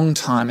a long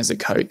time as a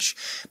coach,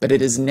 but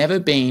it has never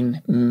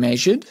been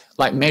measured,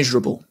 like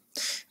measurable,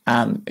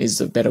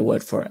 is a better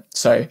word for it.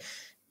 So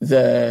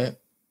the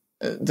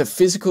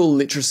physical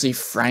literacy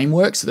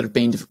frameworks that have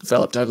been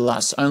developed over the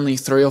last only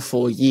 3 or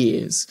 4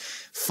 years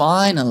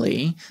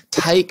finally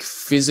take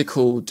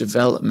physical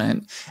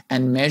development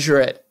and measure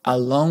it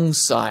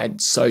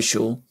alongside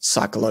social,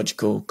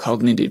 psychological,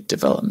 cognitive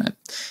development.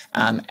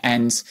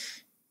 And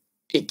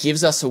it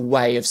gives us a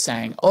way of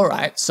saying, all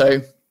right,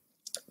 so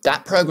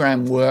that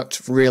program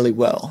worked really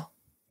well.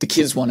 The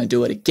kids want to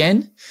do it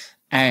again.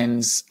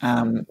 And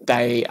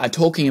they are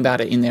talking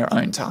about it in their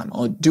own time,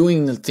 or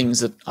doing the things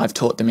that I've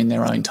taught them in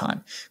their own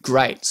time.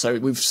 Great. So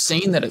we've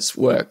seen that it's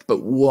worked,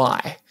 but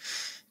why?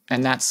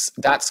 And that's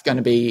going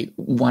to be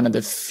one of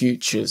the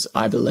futures,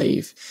 I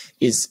believe,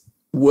 is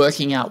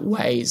working out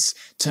ways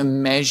to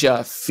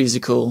measure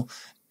physical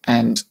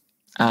and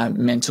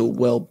mental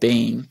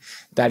well-being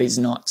that is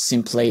not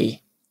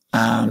simply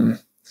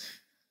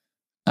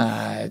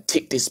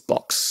tick this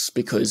box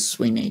because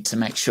we need to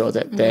make sure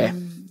that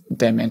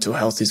their mental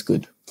health is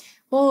good.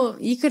 Well,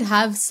 you could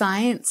have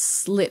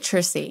science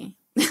literacy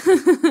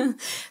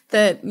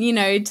that, you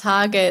know,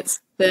 targets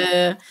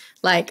the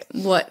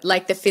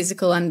the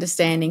physical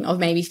understanding of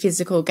maybe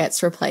physical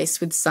gets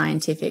replaced with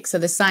scientific. So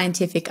the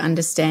scientific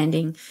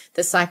understanding,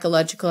 the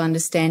psychological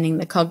understanding,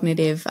 the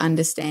cognitive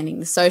understanding,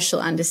 the social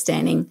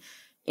understanding,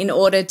 in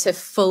order to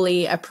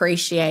fully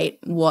appreciate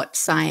what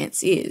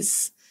science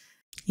is.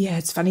 Yeah,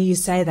 it's funny you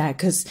say that,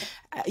 because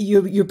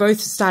you're both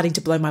starting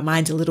to blow my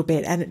mind a little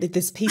bit, and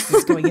there's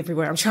pieces going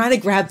everywhere. I'm trying to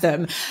grab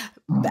them.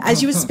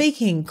 As you were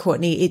speaking,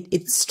 Courtney,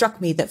 it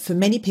struck me that for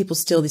many people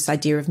still this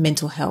idea of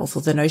mental health,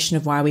 or the notion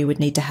of why we would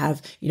need to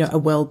have, a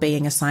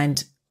well-being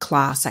assigned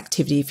class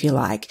activity, if you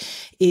like,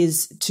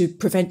 is to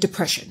prevent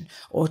depression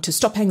or to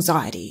stop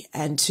anxiety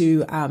and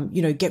to,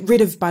 get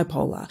rid of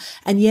bipolar.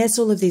 And yes,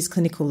 all of these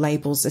clinical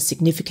labels are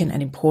significant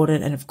and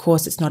important. And of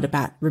course, it's not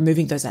about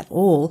removing those at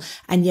all.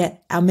 And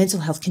yet our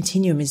mental health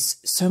continuum is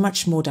so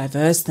much more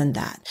diverse than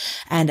that.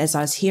 And as I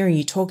was hearing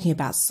you talking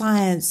about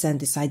science and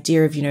this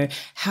idea of,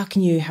 how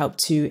can you help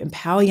to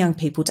empower young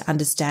people to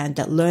understand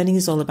that learning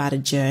is all about a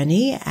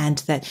journey, and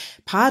that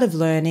part of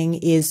learning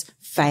is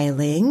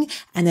failing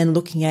and then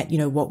looking at,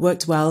 what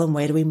worked well and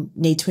where do we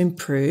need to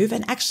improve.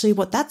 And actually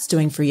what that's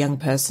doing for a young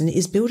person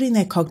is building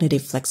their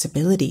cognitive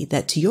flexibility,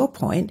 that, to your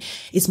point,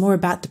 is more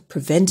about the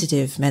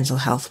preventative mental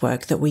health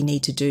work that we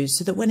need to do,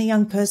 so that when a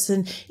young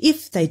person,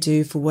 if they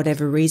do for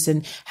whatever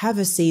reason have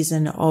a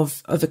season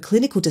of a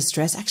clinical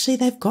distress, actually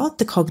they've got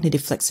the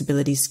cognitive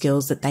flexibility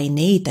skills that they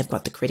need. They've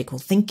got the critical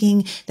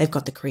thinking, they've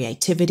got the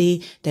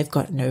creativity, they've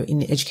got,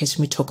 in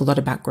education we talk a lot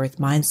about growth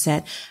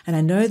mindset. And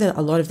I know that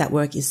a lot of that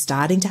work is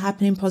starting to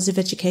happen in positive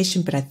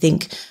education, but I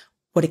think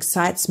what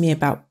excites me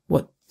about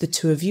what the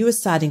two of you are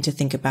starting to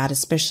think about,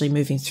 especially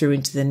moving through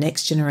into the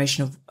next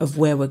generation of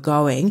where we're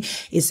going,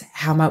 is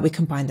how might we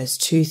combine those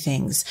two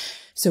things.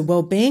 So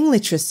wellbeing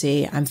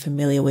literacy I'm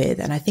familiar with,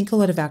 and I think a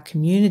lot of our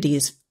community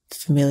is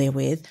familiar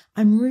with.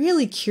 I'm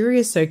really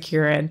curious though,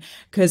 Keiran,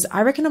 because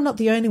I reckon I'm not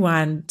the only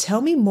one. Tell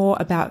me more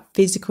about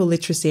physical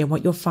literacy and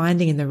what you're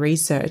finding in the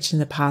research in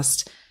the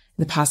past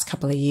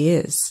couple of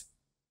years.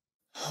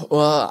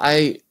 Well,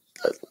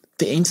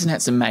 the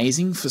internet's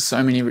amazing for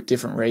so many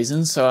different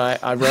reasons. So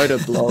I wrote a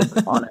blog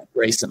on it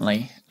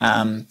recently,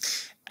 and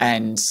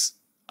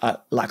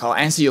I'll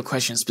answer your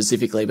question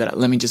specifically, but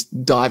let me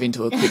just dive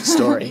into a quick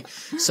story.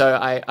 So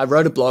I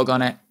wrote a blog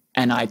on it,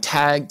 and I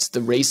tagged the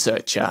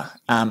researcher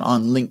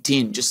on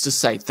LinkedIn just to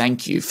say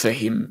thank you for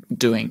him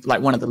doing,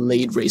 one of the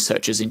lead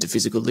researchers into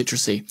physical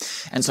literacy.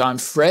 And so I'm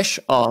fresh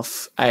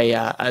off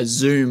a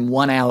Zoom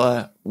 1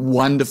 hour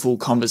wonderful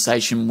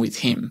conversation with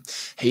him.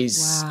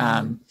 He's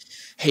wow.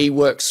 He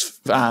works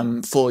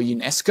for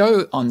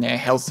UNESCO on their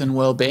health and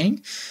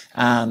well-being.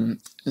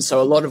 And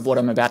so a lot of what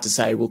I'm about to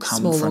say will come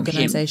Small from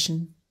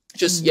organisation.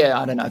 him.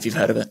 I don't know if you've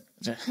heard of it.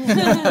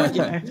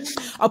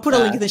 I'll put a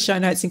link in the show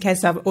notes in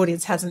case our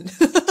audience hasn't.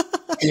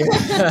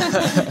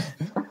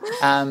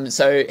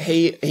 So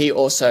he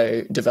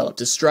also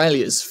developed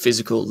Australia's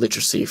physical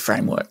literacy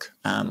framework,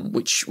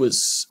 which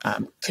was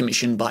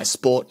commissioned by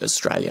Sport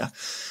Australia.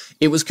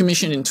 It was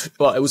commissioned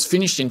it was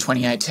finished in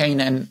 2018,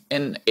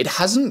 and it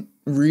hasn't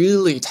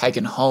really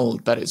taken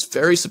hold, but it's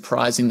very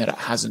surprising that it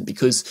hasn't,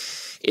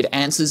 because it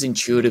answers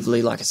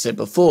intuitively, like I said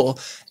before,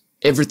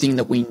 everything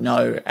that we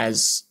know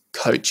as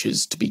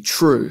coaches to be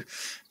true,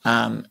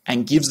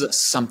 and gives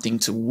us something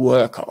to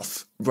work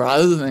off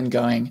rather than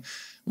going,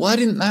 why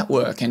didn't that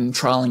work, and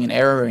trialing and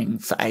erroring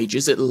for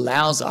ages. It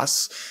allows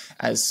us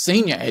as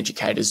senior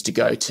educators to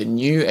go to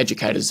new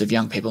educators of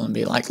young people and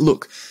be like,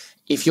 look,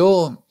 if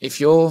your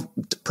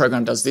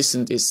program does this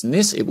and this and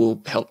this, it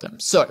will help them.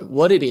 So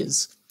what it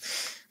is,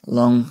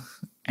 long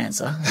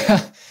answer,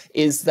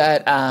 is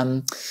that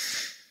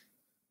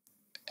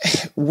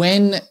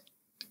when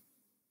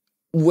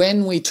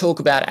we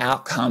talk about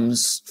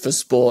outcomes for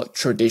sport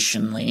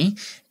traditionally,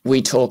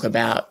 we talk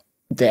about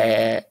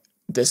the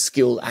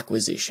skill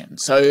acquisition.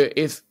 So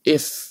if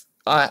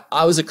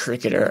I was a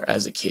cricketer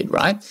as a kid,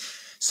 right?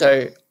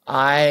 So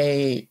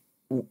I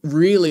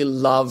really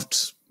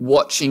loved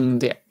watching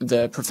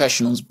the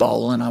professionals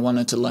bowl, and I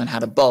wanted to learn how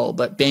to bowl.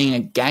 But being a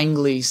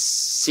gangly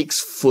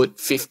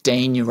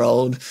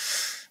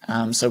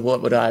 6'15" so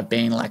what would I have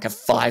been, like a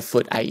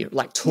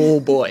 5'8", tall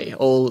boy,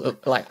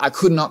 I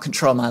could not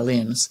control my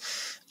limbs.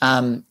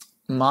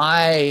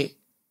 My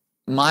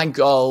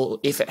goal,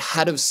 if it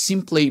had have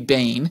simply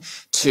been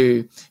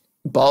to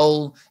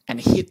bowl and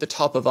hit the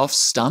top of off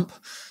stump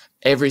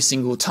every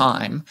single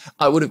time,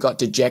 I would have got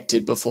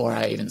dejected before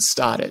I even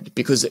started,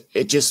 because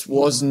it just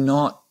was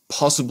not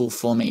possible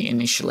for me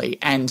initially.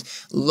 And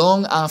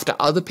long after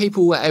other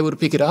people were able to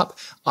pick it up,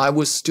 I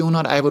was still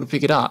not able to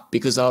pick it up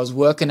because I was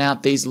working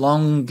out these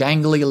long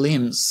gangly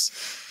limbs.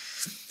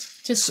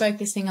 Just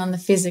focusing on the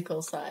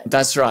physical side.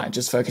 That's right,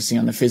 just focusing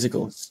on the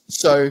physical.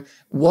 So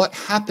what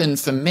happened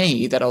for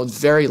me that I was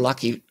very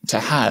lucky to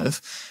have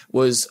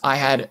was I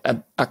had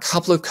a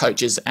couple of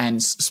coaches,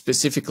 and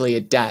specifically a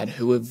dad,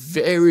 who were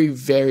very,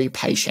 very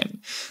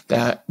patient.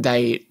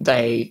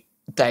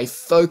 They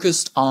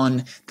focused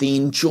on the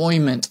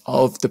enjoyment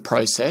of the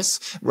process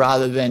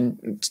rather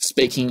than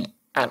speaking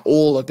at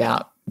all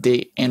about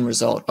the end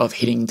result of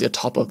hitting the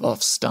top of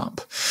off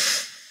stump.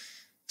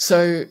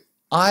 So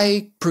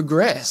I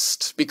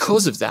progressed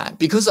because of that,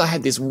 because I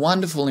had this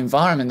wonderful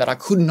environment that I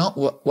could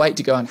not wait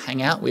to go and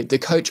hang out with. The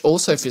coach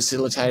also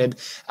facilitated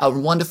a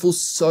wonderful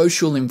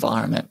social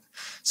environment.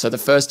 So the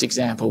first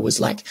example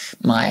was like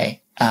my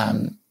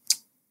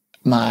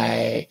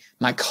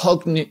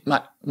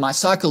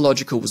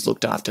psychological was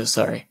looked after.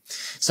 Sorry.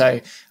 So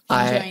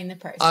I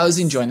was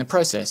enjoying the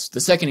process. The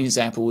second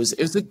example was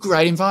it was a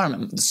great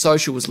environment. The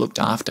social was looked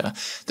after.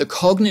 The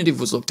cognitive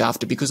was looked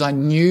after because I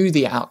knew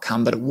the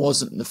outcome, but it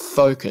wasn't the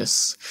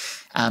focus.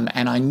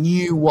 And I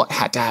knew what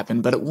had to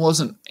happen, but it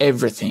wasn't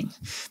everything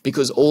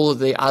because all of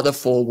the other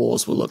four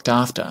walls were looked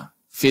after: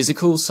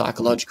 physical,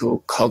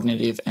 psychological,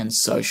 cognitive, and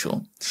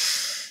social.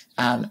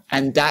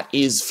 And that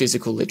is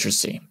physical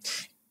literacy.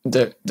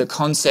 The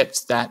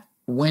concept that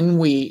when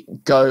we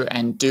go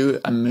and do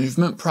a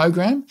movement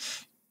program,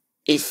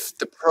 if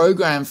the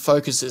program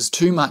focuses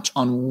too much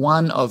on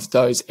one of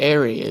those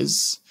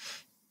areas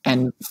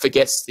and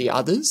forgets the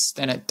others,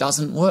 then it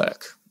doesn't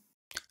work.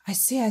 I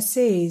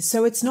see.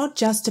 So it's not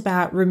just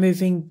about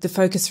removing the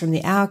focus from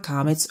the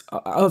outcome, it's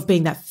of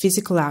being that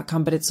physical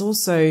outcome, but it's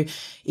also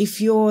if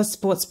your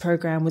sports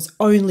program was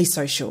only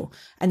social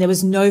and there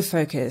was no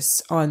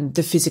focus on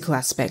the physical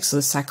aspects or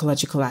the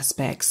psychological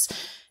aspects.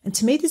 And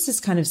to me, this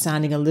is kind of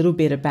sounding a little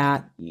bit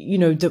about,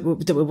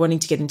 that we're wanting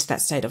to get into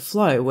that state of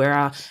flow where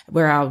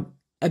our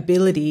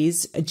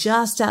abilities are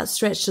just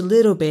outstretched a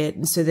little bit.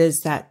 And so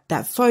there's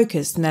that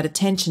focus and that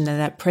attention and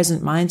that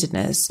present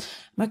mindedness.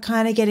 Am I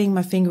kind of getting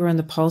my finger on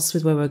the pulse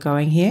with where we're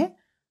going here?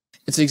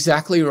 It's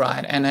exactly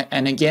right.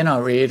 And again,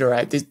 I'll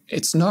reiterate,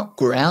 it's not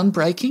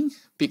groundbreaking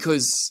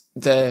because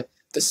the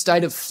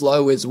state of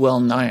flow is well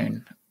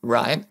known,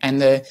 right?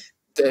 And the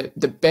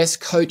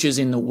best coaches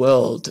in the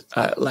world,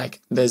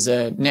 like there's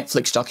a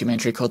Netflix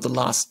documentary called The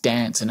Last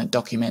Dance, and it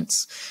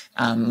documents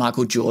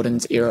Michael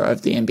Jordan's era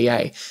of the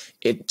NBA.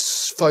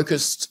 It's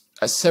focused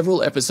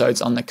several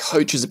episodes on the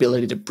coach's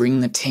ability to bring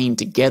the team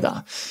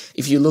together.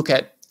 If you look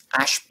at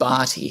Ash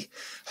Barty,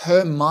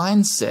 her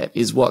mindset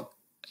is what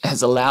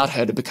has allowed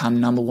her to become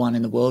number one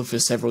in the world for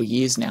several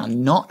years now,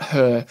 not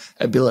her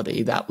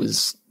ability.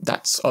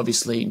 That's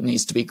obviously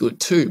needs to be good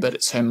too, but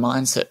it's her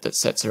mindset that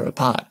sets her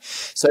apart.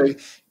 So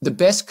the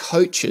best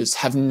coaches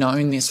have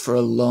known this for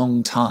a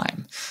long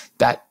time,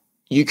 that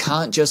you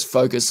can't just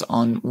focus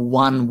on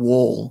one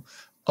wall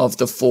of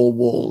the four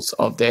walls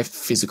of their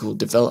physical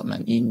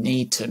development. You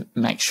need to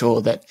make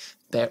sure that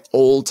they're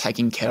all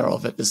taken care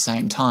of at the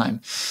same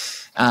time.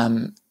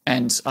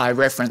 And I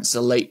reference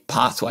elite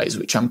pathways,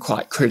 which I'm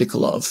quite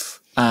critical of,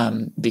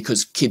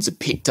 because kids are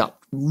picked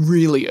up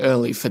really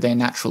early for their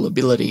natural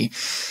ability.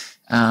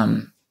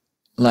 There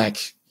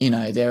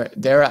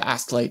are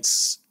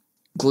athletes.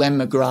 Glenn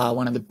McGrath,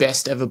 one of the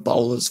best ever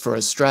bowlers for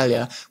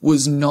Australia,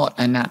 was not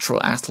a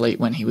natural athlete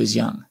when he was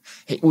young.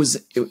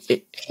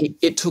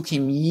 It took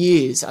him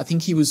years. I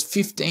think he was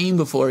 15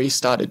 before he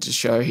started to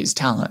show his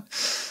talent,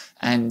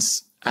 and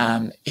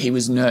he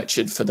was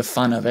nurtured for the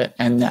fun of it,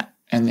 and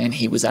then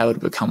he was able to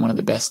become one of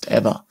the best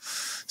ever.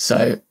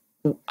 So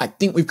I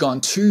think we've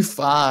gone too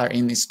far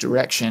in this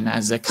direction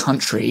as a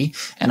country,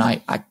 and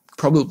I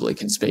probably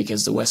can speak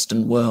as the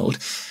Western world,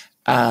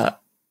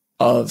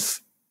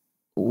 of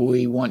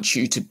we want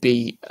you to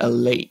be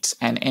elite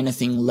and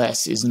anything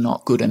less is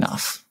not good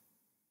enough.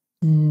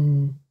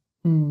 And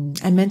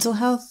mental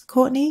health,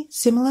 Courtney,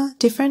 similar,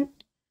 different?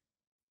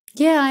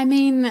 Yeah, I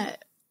mean,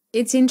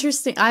 it's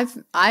interesting.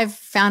 I've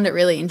found it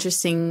really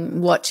interesting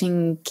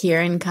watching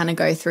Keiran kind of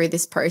go through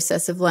this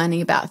process of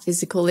learning about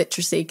physical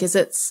literacy, because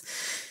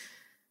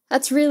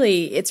it's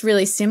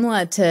really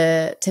similar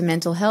to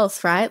mental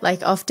health, right?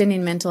 Like often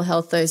in mental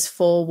health, those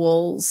four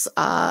walls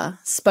are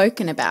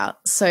spoken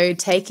about. So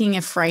taking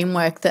a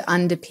framework that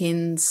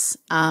underpins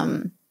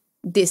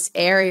this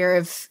area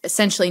of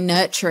essentially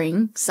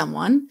nurturing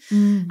someone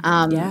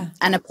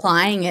and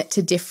applying it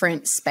to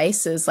different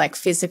spaces like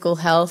physical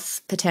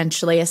health,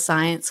 potentially a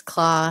science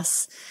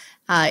class.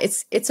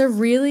 It's a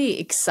really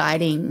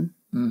exciting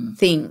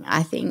thing,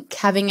 I think.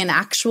 Having an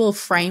actual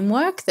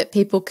framework that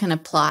people can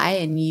apply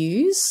and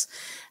use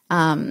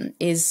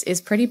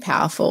is pretty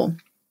powerful.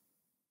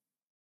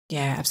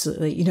 Yeah,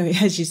 absolutely.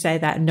 As you say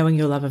that, and knowing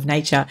your love of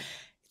nature,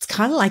 it's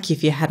kind of like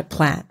if you had a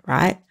plant,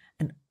 right?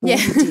 And all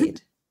you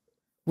did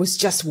was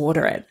just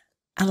water it.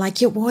 And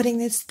like you're watering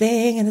this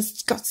thing and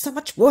it's got so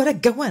much water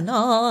going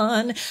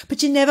on,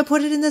 but you never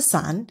put it in the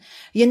sun.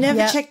 You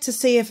never check to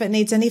see if it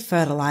needs any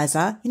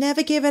fertilizer. You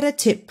never give it a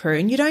tip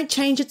prune. You don't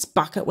change its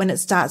bucket when it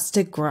starts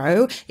to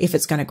grow, if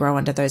it's going to grow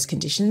under those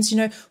conditions.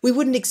 We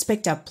wouldn't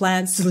expect our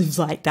plants to live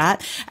like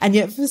that. And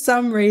yet for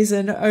some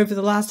reason, over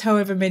the last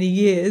however many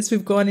years,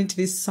 we've gone into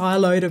this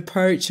siloed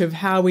approach of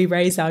how we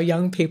raise our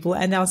young people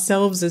and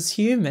ourselves as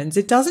humans.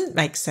 It doesn't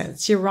make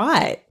sense. You're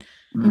right.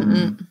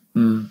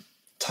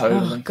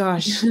 Totally. Oh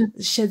gosh,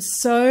 shed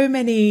so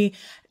many.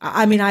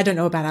 I mean, I don't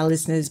know about our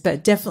listeners,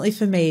 but definitely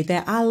for me,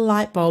 there are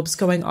light bulbs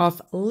going off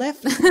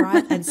left,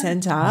 right, and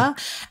center.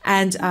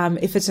 And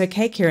if it's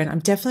okay, Keiran, I'm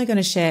definitely going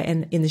to share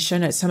in the show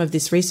notes some of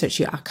this research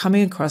you are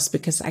coming across,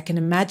 because I can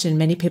imagine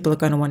many people are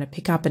going to want to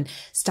pick up and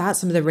start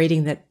some of the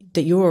reading that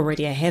you're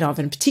already ahead of,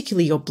 and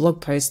particularly your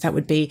blog post. That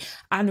would be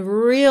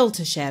unreal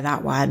to share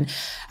that one.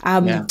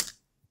 Yeah,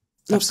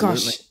 look,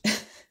 absolutely. Gosh.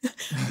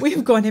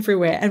 We've gone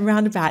everywhere and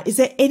roundabout. Is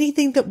there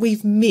anything that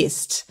we've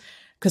missed?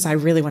 Because I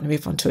really want to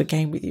move on to a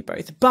game with you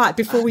both. But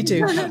before we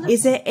do,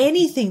 is there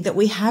anything that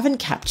we haven't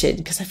captured?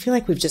 Because I feel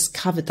like we've just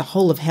covered the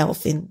whole of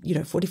health in,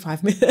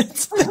 45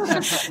 minutes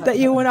that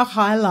you want to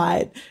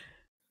highlight.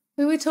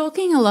 We were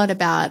talking a lot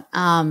about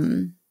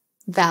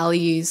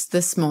values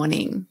this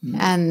morning.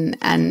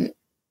 And,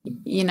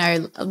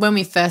 when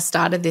we first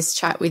started this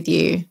chat with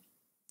you,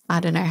 I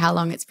don't know how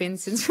long it's been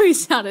since we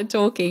started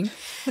talking.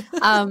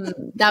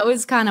 That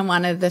was kind of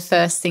one of the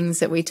first things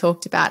that we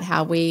talked about,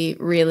 how we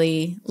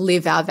really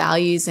live our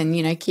values. And,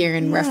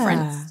 Keiran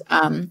referenced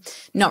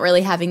not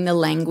really having the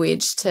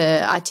language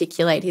to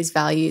articulate his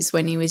values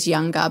when he was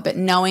younger, but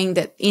knowing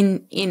that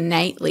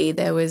innately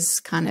there was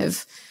kind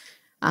of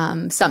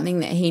something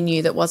that he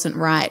knew that wasn't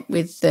right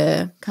with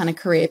the kind of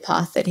career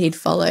path that he'd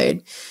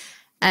followed.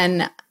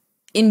 And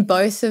in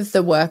both of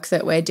the work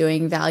that we're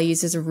doing,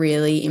 values is a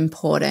really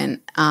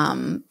important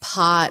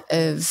part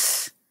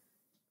of,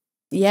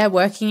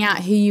 working out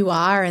who you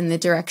are and the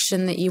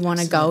direction that you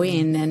want to go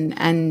in,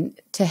 and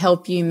to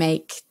help you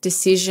make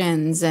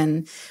decisions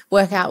and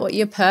work out what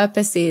your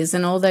purpose is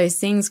and all those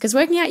things. Because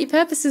working out your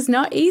purpose is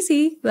not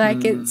easy.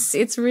 Like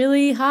it's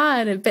really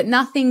hard, but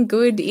nothing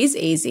good is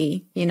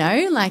easy,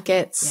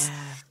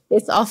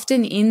 it's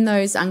often in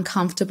those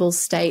uncomfortable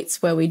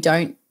states where we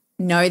don't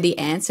know the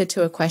answer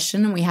to a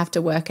question and we have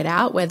to work it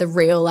out, where the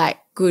real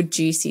good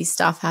juicy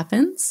stuff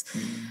happens.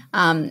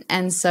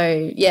 And so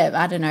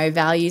I don't know,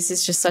 values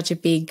is just such a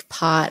big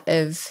part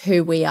of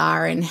who we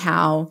are and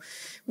how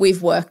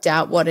we've worked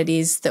out what it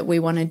is that we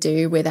want to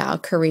do with our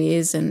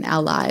careers and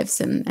our lives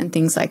and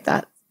things like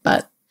that.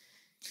 But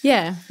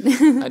I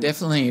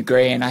definitely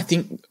agree. And I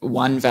think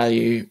one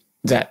value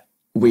that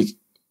we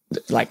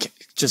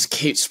just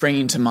keeps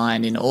springing to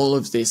mind in all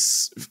of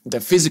this, the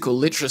physical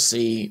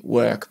literacy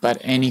work,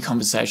 but any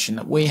conversation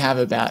that we have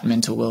about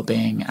mental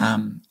well-being,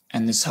 and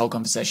this whole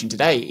conversation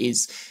today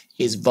is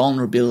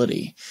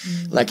vulnerability.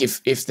 Like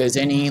if there's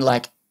any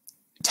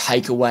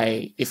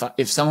takeaway,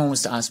 if someone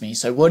was to ask me,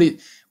 so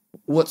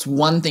what's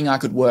one thing I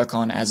could work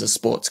on as a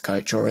sports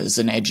coach or as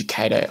an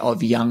educator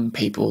of young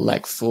people,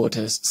 4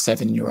 to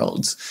 7 year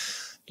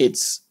olds,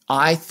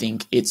 I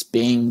think it's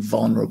being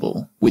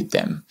vulnerable with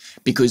them,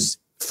 because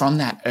from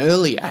that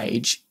early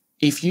age,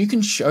 if you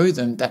can show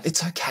them that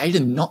it's okay to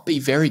not be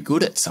very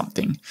good at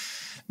something,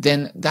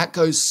 then that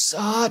goes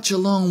such a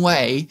long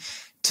way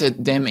to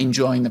them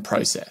enjoying the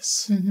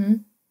process.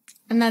 And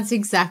that's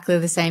exactly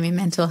the same in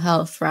mental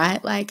health,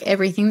 right?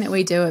 Everything that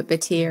we do at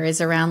Batir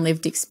is around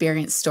lived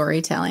experience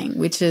storytelling,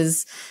 which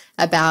is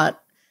about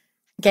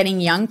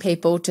getting young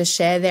people to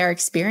share their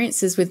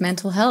experiences with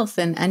mental health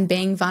and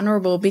being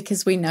vulnerable,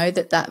 because we know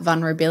that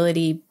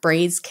vulnerability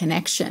breeds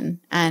connection,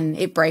 and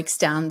it breaks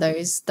down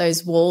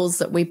those walls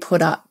that we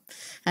put up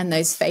and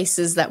those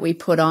faces that we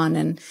put on,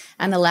 and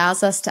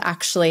allows us to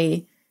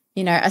actually,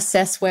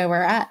 assess where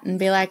we're at and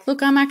be like,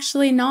 look, I'm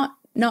actually not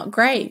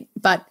great.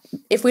 But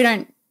if we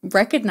don't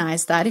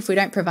recognize that, if we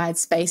don't provide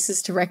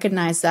spaces to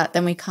recognize that,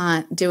 then we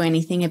can't do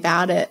anything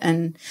about it.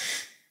 And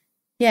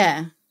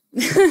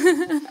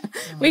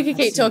we could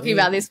keep talking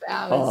about this for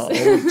hours. All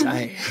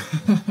day.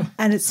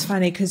 And it's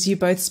funny because you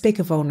both speak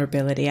of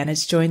vulnerability, and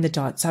it's join the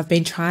dots. I've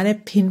been trying to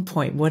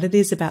pinpoint what it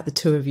is about the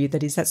two of you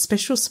that is that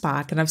special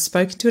spark, and I've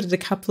spoken to it a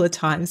couple of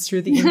times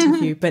through the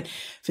interview, but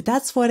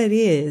that's what it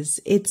is.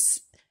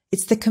 It's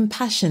the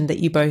compassion that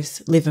you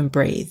both live and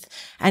breathe,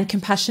 and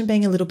compassion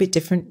being a little bit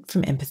different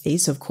from empathy.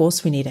 So of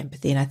course we need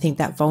empathy. And I think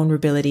that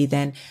vulnerability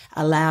then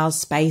allows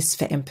space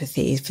for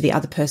empathy, for the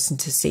other person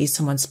to see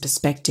someone's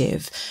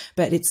perspective.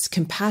 But it's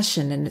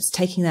compassion, and it's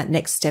taking that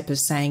next step of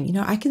saying,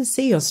 I can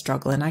see your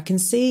struggle, and I can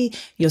see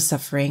your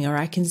suffering, or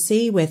I can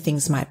see where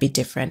things might be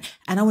different,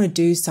 and I want to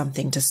do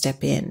something to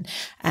step in.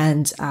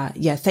 And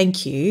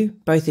thank you,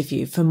 both of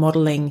you, for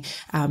modeling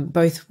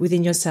both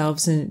within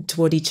yourselves and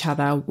toward each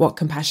other what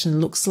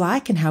compassion looks like,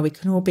 and how we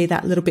can all be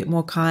that little bit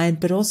more kind,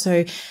 but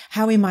also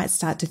how we might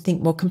start to think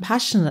more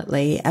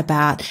compassionately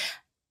about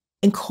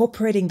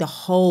incorporating the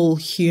whole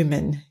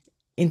human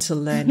into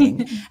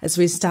learning as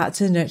we start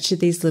to nurture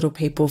these little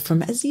people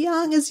from as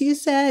young as you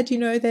said,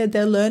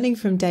 they're learning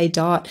from day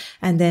dot.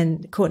 And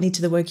then, Courtney,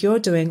 to the work you're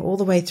doing all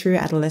the way through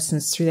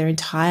adolescence, through their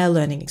entire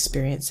learning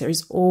experience, there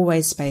is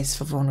always space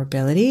for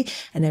vulnerability,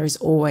 and there is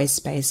always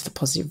space for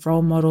positive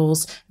role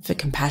models, for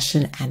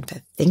compassion, and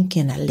for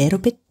thinking a little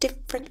bit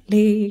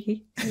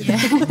differently. Yeah.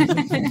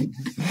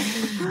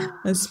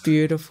 That's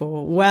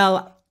beautiful.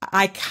 Well,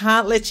 I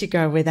can't let you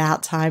go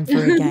without time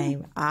for a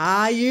game.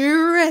 Are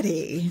you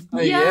ready?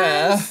 Oh,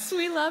 Yes,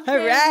 we love it.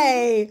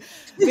 Hooray!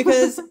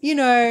 Because, you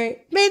know,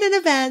 being in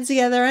a band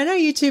together, I know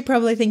you two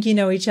probably think you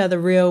know each other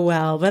real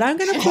well, but I'm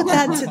going to put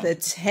that to the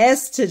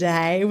test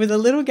today with a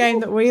little game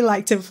that we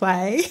like to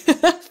play,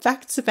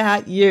 Facts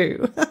About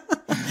You.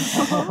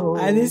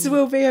 And this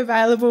will be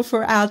available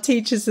for our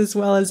teachers as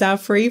well as our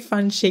free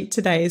fun sheet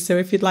today. So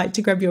if you'd like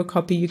to grab your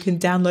copy, you can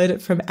download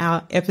it from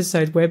our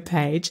episode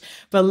webpage.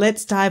 But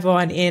let's dive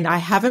on in. I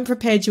haven't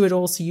prepared you at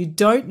all, so you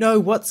don't know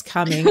what's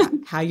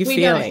coming. How you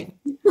feeling?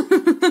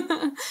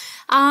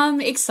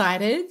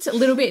 Excited, a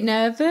little bit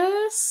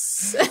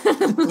nervous.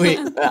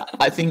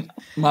 I think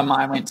my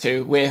mind went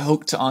to, we're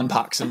hooked on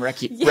Parks and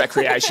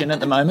Recreation at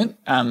the moment.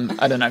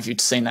 I don't know if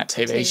you've seen that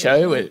TV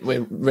show.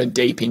 We're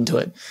deep into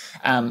it.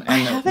 And I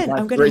haven't.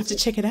 I'm going to have to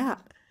check it out.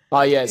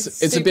 Oh, yeah,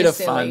 it's a bit of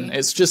silly. fun.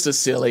 It's just a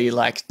silly,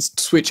 like,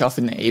 switch off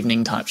in the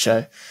evening type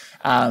show.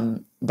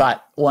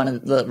 But one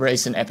of the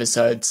recent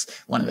episodes,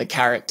 one of the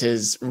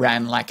characters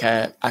ran like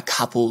a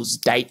couple's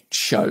date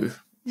show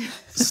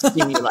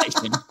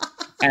simulation.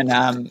 And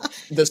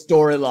the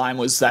storyline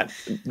was that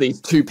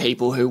these two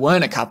people who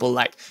weren't a couple,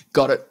 like,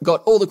 got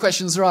all the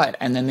questions right.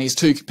 And then these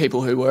two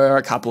people who were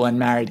a couple and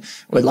married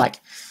were like,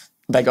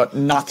 they got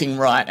nothing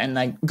right and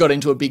they got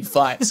into a big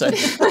fight. So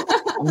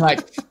I'm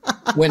like,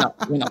 we're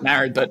not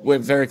married, but we're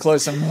very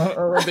close. I'm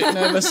a bit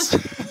nervous.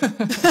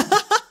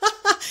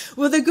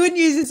 Well, the good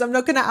news is I'm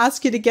not going to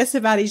ask you to guess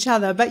about each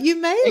other, but you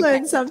may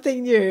learn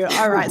something new.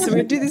 All right, so we're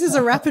going to do this as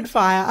a rapid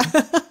fire.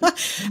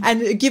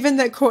 And given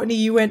that, Courtney,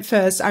 you went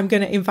first, I'm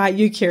going to invite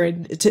you,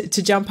 Keiran,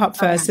 to jump up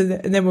first, and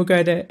then we'll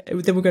go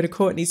to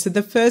Courtney. So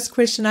the first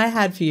question I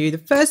had for you, the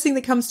first thing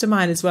that comes to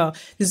mind as well,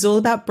 this is all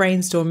about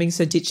brainstorming,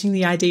 so ditching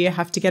the idea, you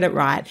have to get it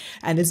right,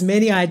 and as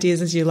many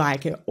ideas as you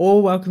like, you're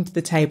all welcome to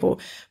the table.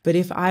 But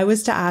if I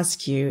was to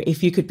ask you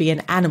if you could be an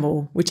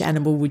animal, which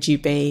animal would you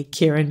be?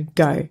 Keiran,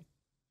 go.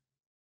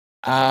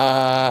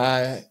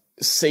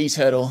 Sea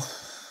turtle.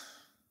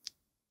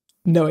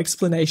 No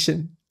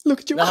explanation.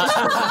 Look at your eyes.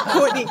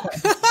 Courtney.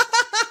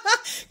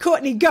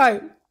 Courtney,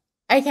 go.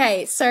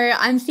 Okay, so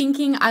I'm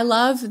thinking I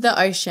love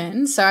the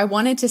ocean, so I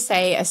wanted to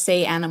say a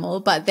sea animal,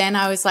 but then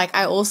I was like,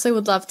 I also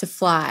would love to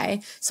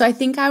fly. So I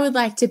think I would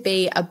like to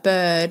be a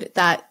bird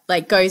that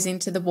like goes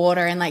into the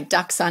water and like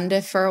ducks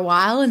under for a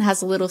while and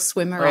has a little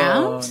swim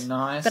around. Oh,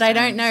 nice. But I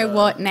don't know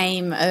what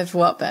name of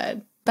what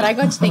bird. But I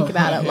got to think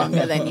about it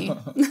longer than you.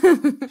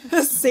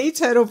 A sea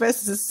turtle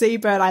versus a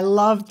seabird. I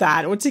love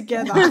that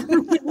altogether.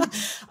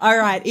 All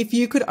right. If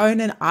you could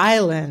own an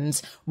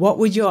island, what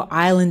would your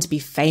island be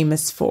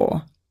famous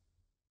for?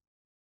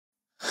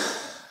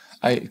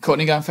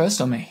 Courtney going first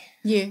or me?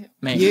 You.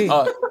 Me. You.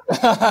 Oh.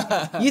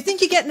 You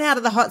think you're getting out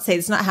of the hot seat.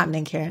 It's not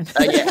happening, Keiran.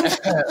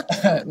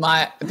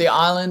 Yeah. The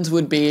island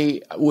would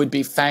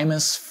be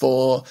famous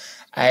for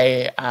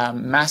a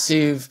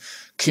massive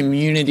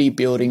community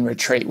building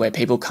retreat where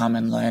people come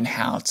and learn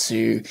how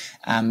to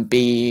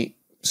be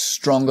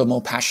stronger, more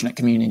passionate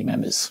community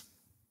members.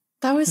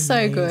 That was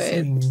so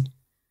good.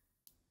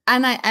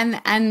 And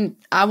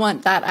I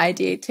want that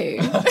idea too.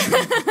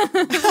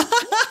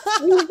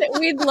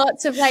 with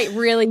lots of like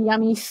really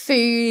yummy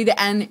food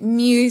and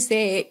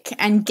music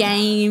and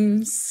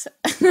games.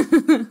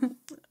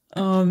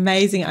 Oh,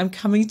 amazing. I'm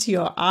coming to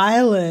your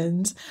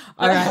island.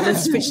 All right,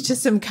 let's switch to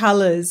some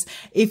colors.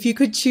 If you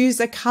could choose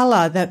a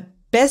color that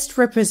best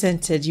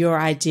represented your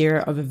idea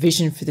of a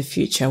vision for the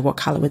future, what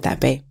color would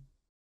that be?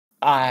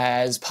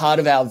 As part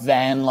of our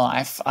van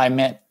life, I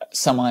met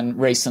someone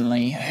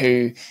recently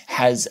who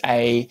has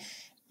had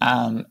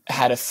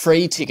a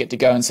free ticket to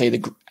go and see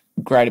the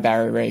Great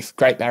Barrier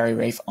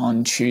Reef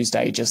on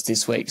Tuesday just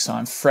this week. So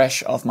I'm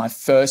fresh off my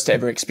first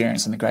ever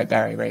experience on the Great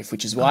Barrier Reef,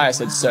 which is why I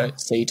said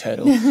sea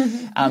turtle.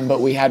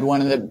 But we had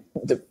one of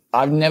the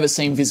I've never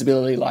seen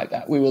visibility like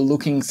that. We were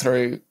looking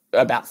through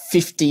about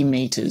 50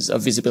 meters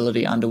of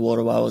visibility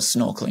underwater while I was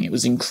snorkeling. It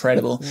was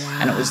incredible. Wow.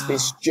 And it was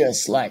this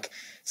just like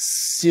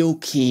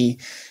silky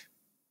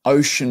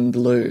ocean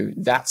blue.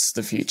 That's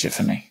the future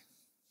for me.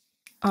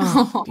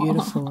 Oh,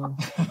 beautiful.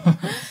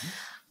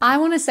 I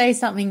want to say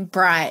something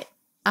bright.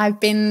 I've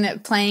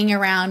been playing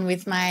around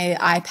with my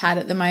iPad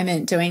at the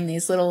moment doing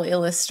these little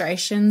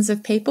illustrations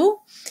of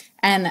people,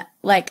 and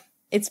like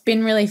it's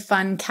been really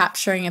fun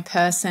capturing a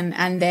person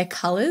and their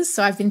colors.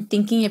 So I've been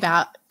thinking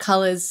about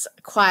colors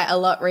quite a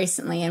lot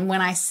recently, and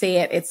when I see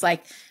it, it's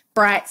like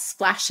bright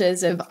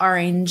splashes of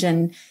orange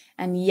and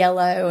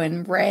yellow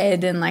and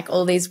red and like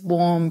all these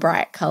warm,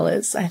 bright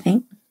colors, I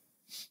think.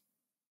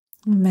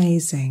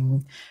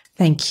 Amazing.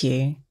 Thank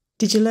you.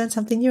 Did you learn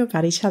something new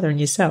about each other and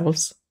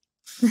yourselves?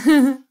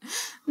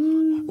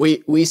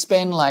 We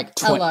spend like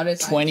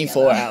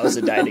 24 hours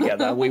a day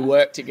together. We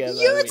work together.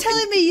 You're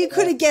telling me you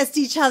could have guessed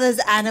each other's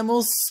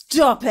animals?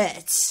 Stop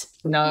it.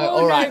 No,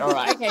 all right.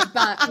 Okay,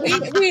 but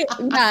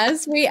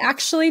we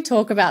actually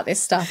talk about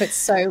this stuff. It's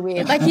so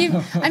weird. Like we've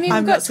got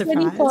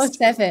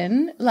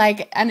 24/7,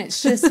 like, and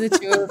it's just the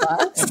two of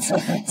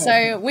us.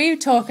 So we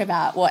talk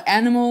about what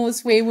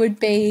animals we would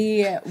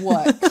be,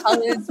 what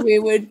colors we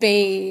would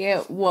be,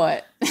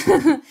 what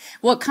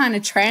what kind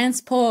of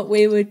transport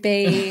we would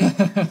be.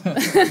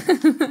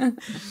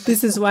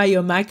 This is why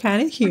you're my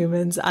kind of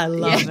humans. I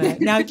love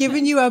it. Now,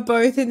 given you are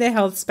both in the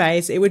health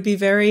space, it would be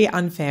very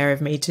unfair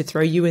of me to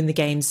throw you in the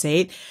game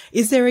seat.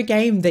 Is there a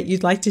game that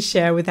you'd like to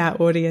share with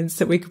our audience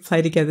that we could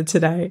play together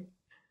today?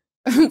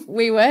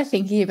 We were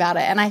thinking about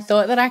it, and I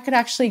thought that I could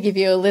actually give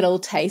you a little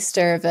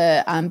taster of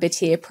a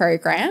Batyr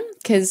program,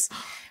 because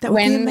that would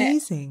be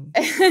amazing.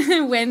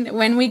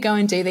 when we go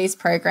and do these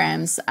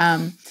programs,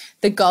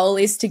 the goal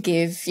is to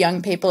give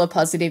young people a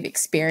positive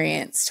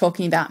experience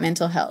talking about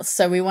mental health.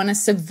 So we want to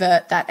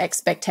subvert that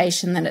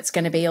expectation that it's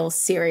going to be all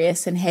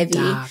serious and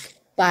heavy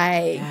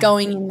by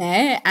going in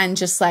there and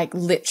just like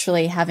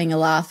literally having a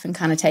laugh and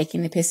kind of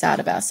taking the piss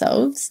out of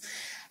ourselves.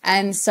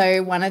 And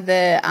so one of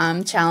the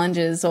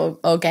challenges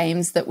or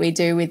games that we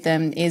do with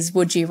them is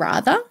Would You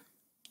Rather?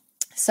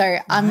 So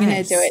I'm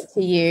going to do it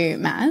to you,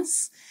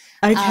 Maz.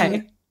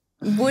 Okay.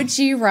 Would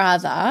you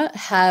rather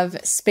have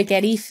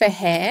spaghetti for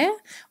hair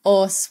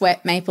or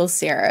sweat maple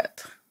syrup?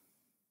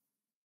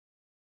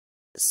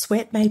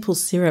 Sweat maple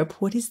syrup,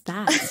 what is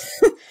that?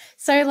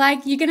 So,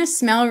 like, you're going to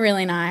smell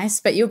really nice,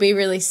 but you'll be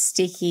really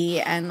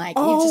sticky and, like,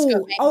 you've just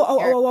got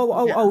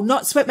maple syrup.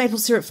 Not sweat maple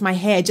syrup for my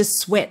hair, just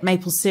sweat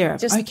maple syrup.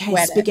 Just okay,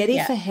 spaghetti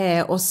for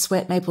hair or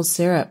sweat maple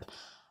syrup.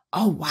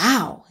 Oh,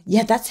 wow.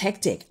 Yeah, that's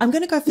hectic. I'm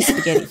going to go for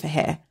spaghetti for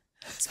hair.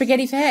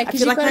 Spaghetti for hair. I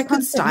feel like I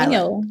could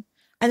style it.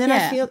 And then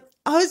I feel,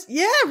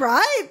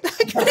 right.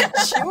 I got to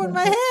chew on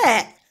my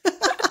hair.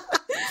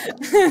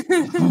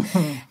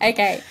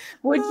 Okay.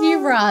 Would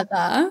you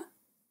rather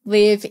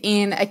live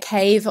in a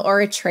cave or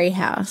a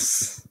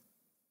treehouse?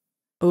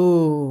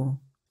 Ooh,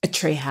 a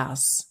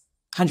treehouse.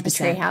 100%. A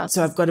treehouse.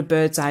 So I've got a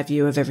bird's eye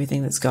view of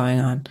everything that's going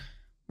on.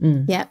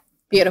 Yep.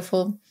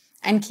 Beautiful.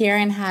 And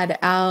Keiran had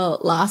our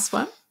last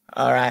one.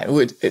 All right.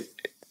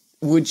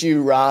 Would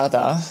you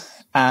rather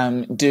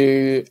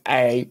do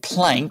a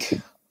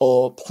plank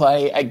or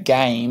play a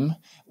game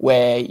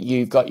where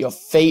you've got your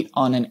feet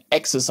on an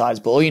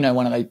exercise ball,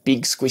 one of those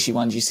big squishy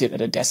ones you sit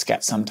at a desk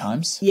at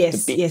sometimes?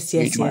 Yes.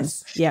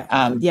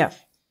 Yeah.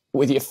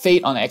 With your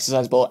feet on an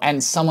exercise ball,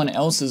 and someone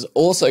else has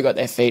also got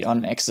their feet on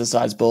an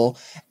exercise ball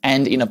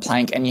and in a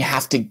plank, and you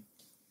have to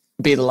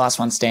be the last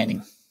one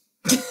standing.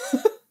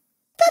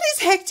 That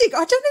is hectic.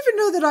 I don't even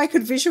know that I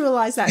could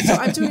visualize that. So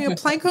I'm doing a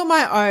plank on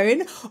my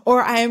own,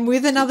 or I am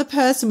with another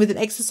person with an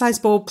exercise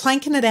ball,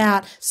 planking it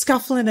out,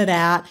 scuffling it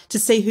out to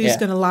see who's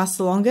going to last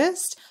the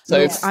longest.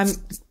 So I'm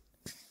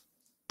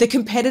the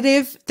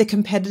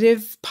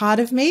competitive part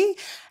of me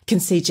can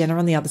see Jenna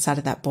on the other side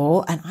of that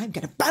ball, and I'm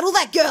going to battle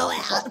that girl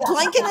out,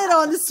 planking it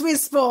on the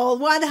Swiss ball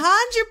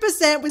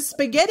 100% with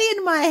spaghetti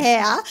in my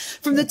hair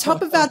from the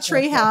top of our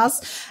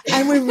treehouse,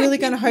 and we're really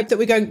going to hope that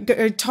we go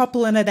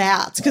toppling it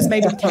out, because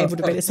maybe the cave would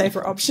have been a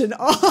safer option.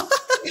 Oh.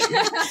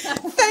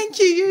 Thank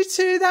you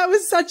two. That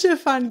was such a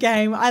fun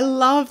game. I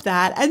love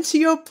that. And to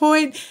your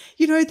point,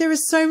 there are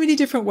so many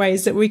different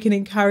ways that we can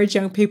encourage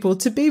young people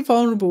to be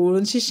vulnerable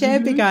and to share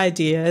big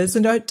ideas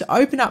and to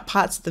open up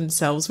parts of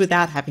themselves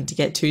without having to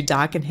get too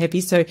dark and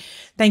heavy. So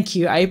thank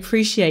you. I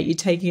appreciate you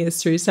taking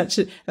us through such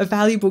a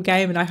valuable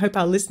game, and I hope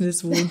our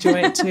listeners will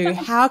enjoy it too.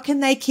 How can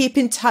they keep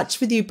in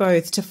touch with you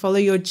both to follow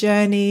your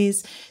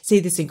journeys, see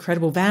this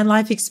incredible van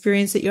life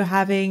experience that you're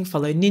having,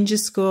 follow Ninja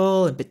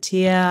School and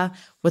Batyr?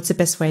 What's the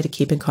best way to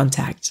keep in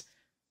contact?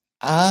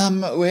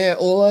 We're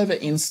all over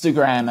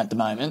Instagram at the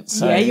moment.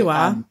 So, yeah, you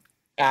are.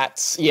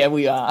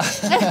 We are.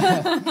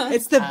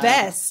 It's the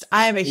best.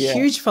 I am a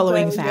huge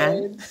following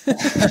fan.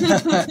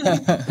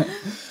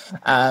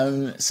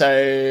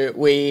 So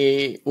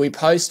we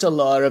post a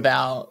lot of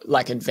our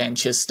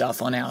adventure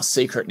stuff on our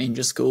Secret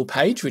Ninja School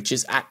page, which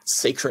is at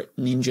Secret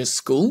Ninja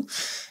School.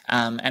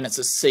 And it's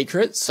a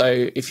secret.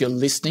 So if you're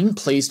listening,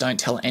 please don't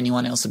tell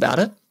anyone else about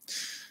it.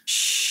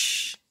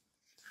 Shh.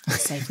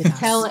 Safe with us.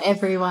 Tell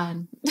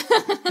everyone.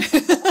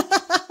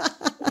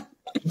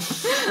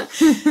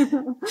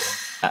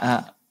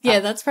 Yeah,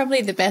 that's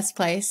probably the best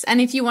place.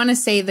 And if you want to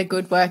see the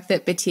good work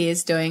that Batyr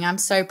is doing, I'm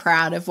so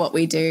proud of what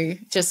we do.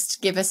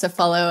 Just give us a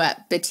follow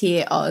at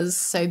Batyr Oz.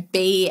 So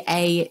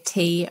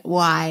BATYRAUS.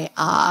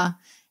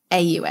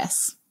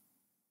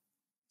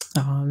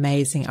 Oh,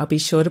 amazing. I'll be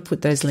sure to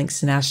put those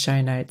links in our show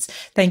notes.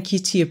 Thank you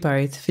to you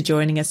both for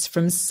joining us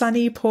from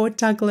sunny Port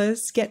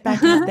Douglas. Get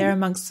back out there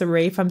amongst the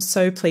reef. I'm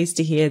so pleased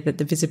to hear that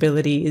the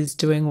visibility is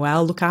doing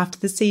well. Look after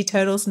the sea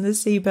turtles and the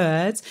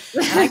seabirds.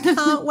 And I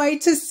can't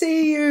wait to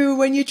see you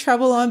when you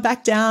travel on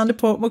back down to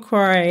Port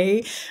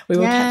Macquarie. We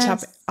will catch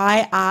up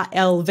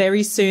IRL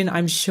very soon,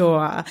 I'm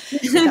sure.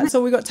 That's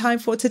all we got time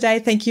for today.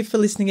 Thank you for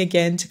listening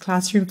again to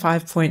Classroom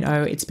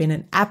 5.0. It's been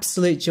an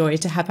absolute joy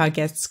to have our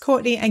guests,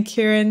 Courtney and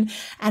Keiran,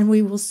 and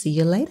we will see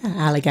you later,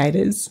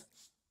 alligators.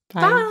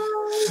 Bye.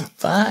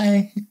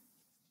 Bye.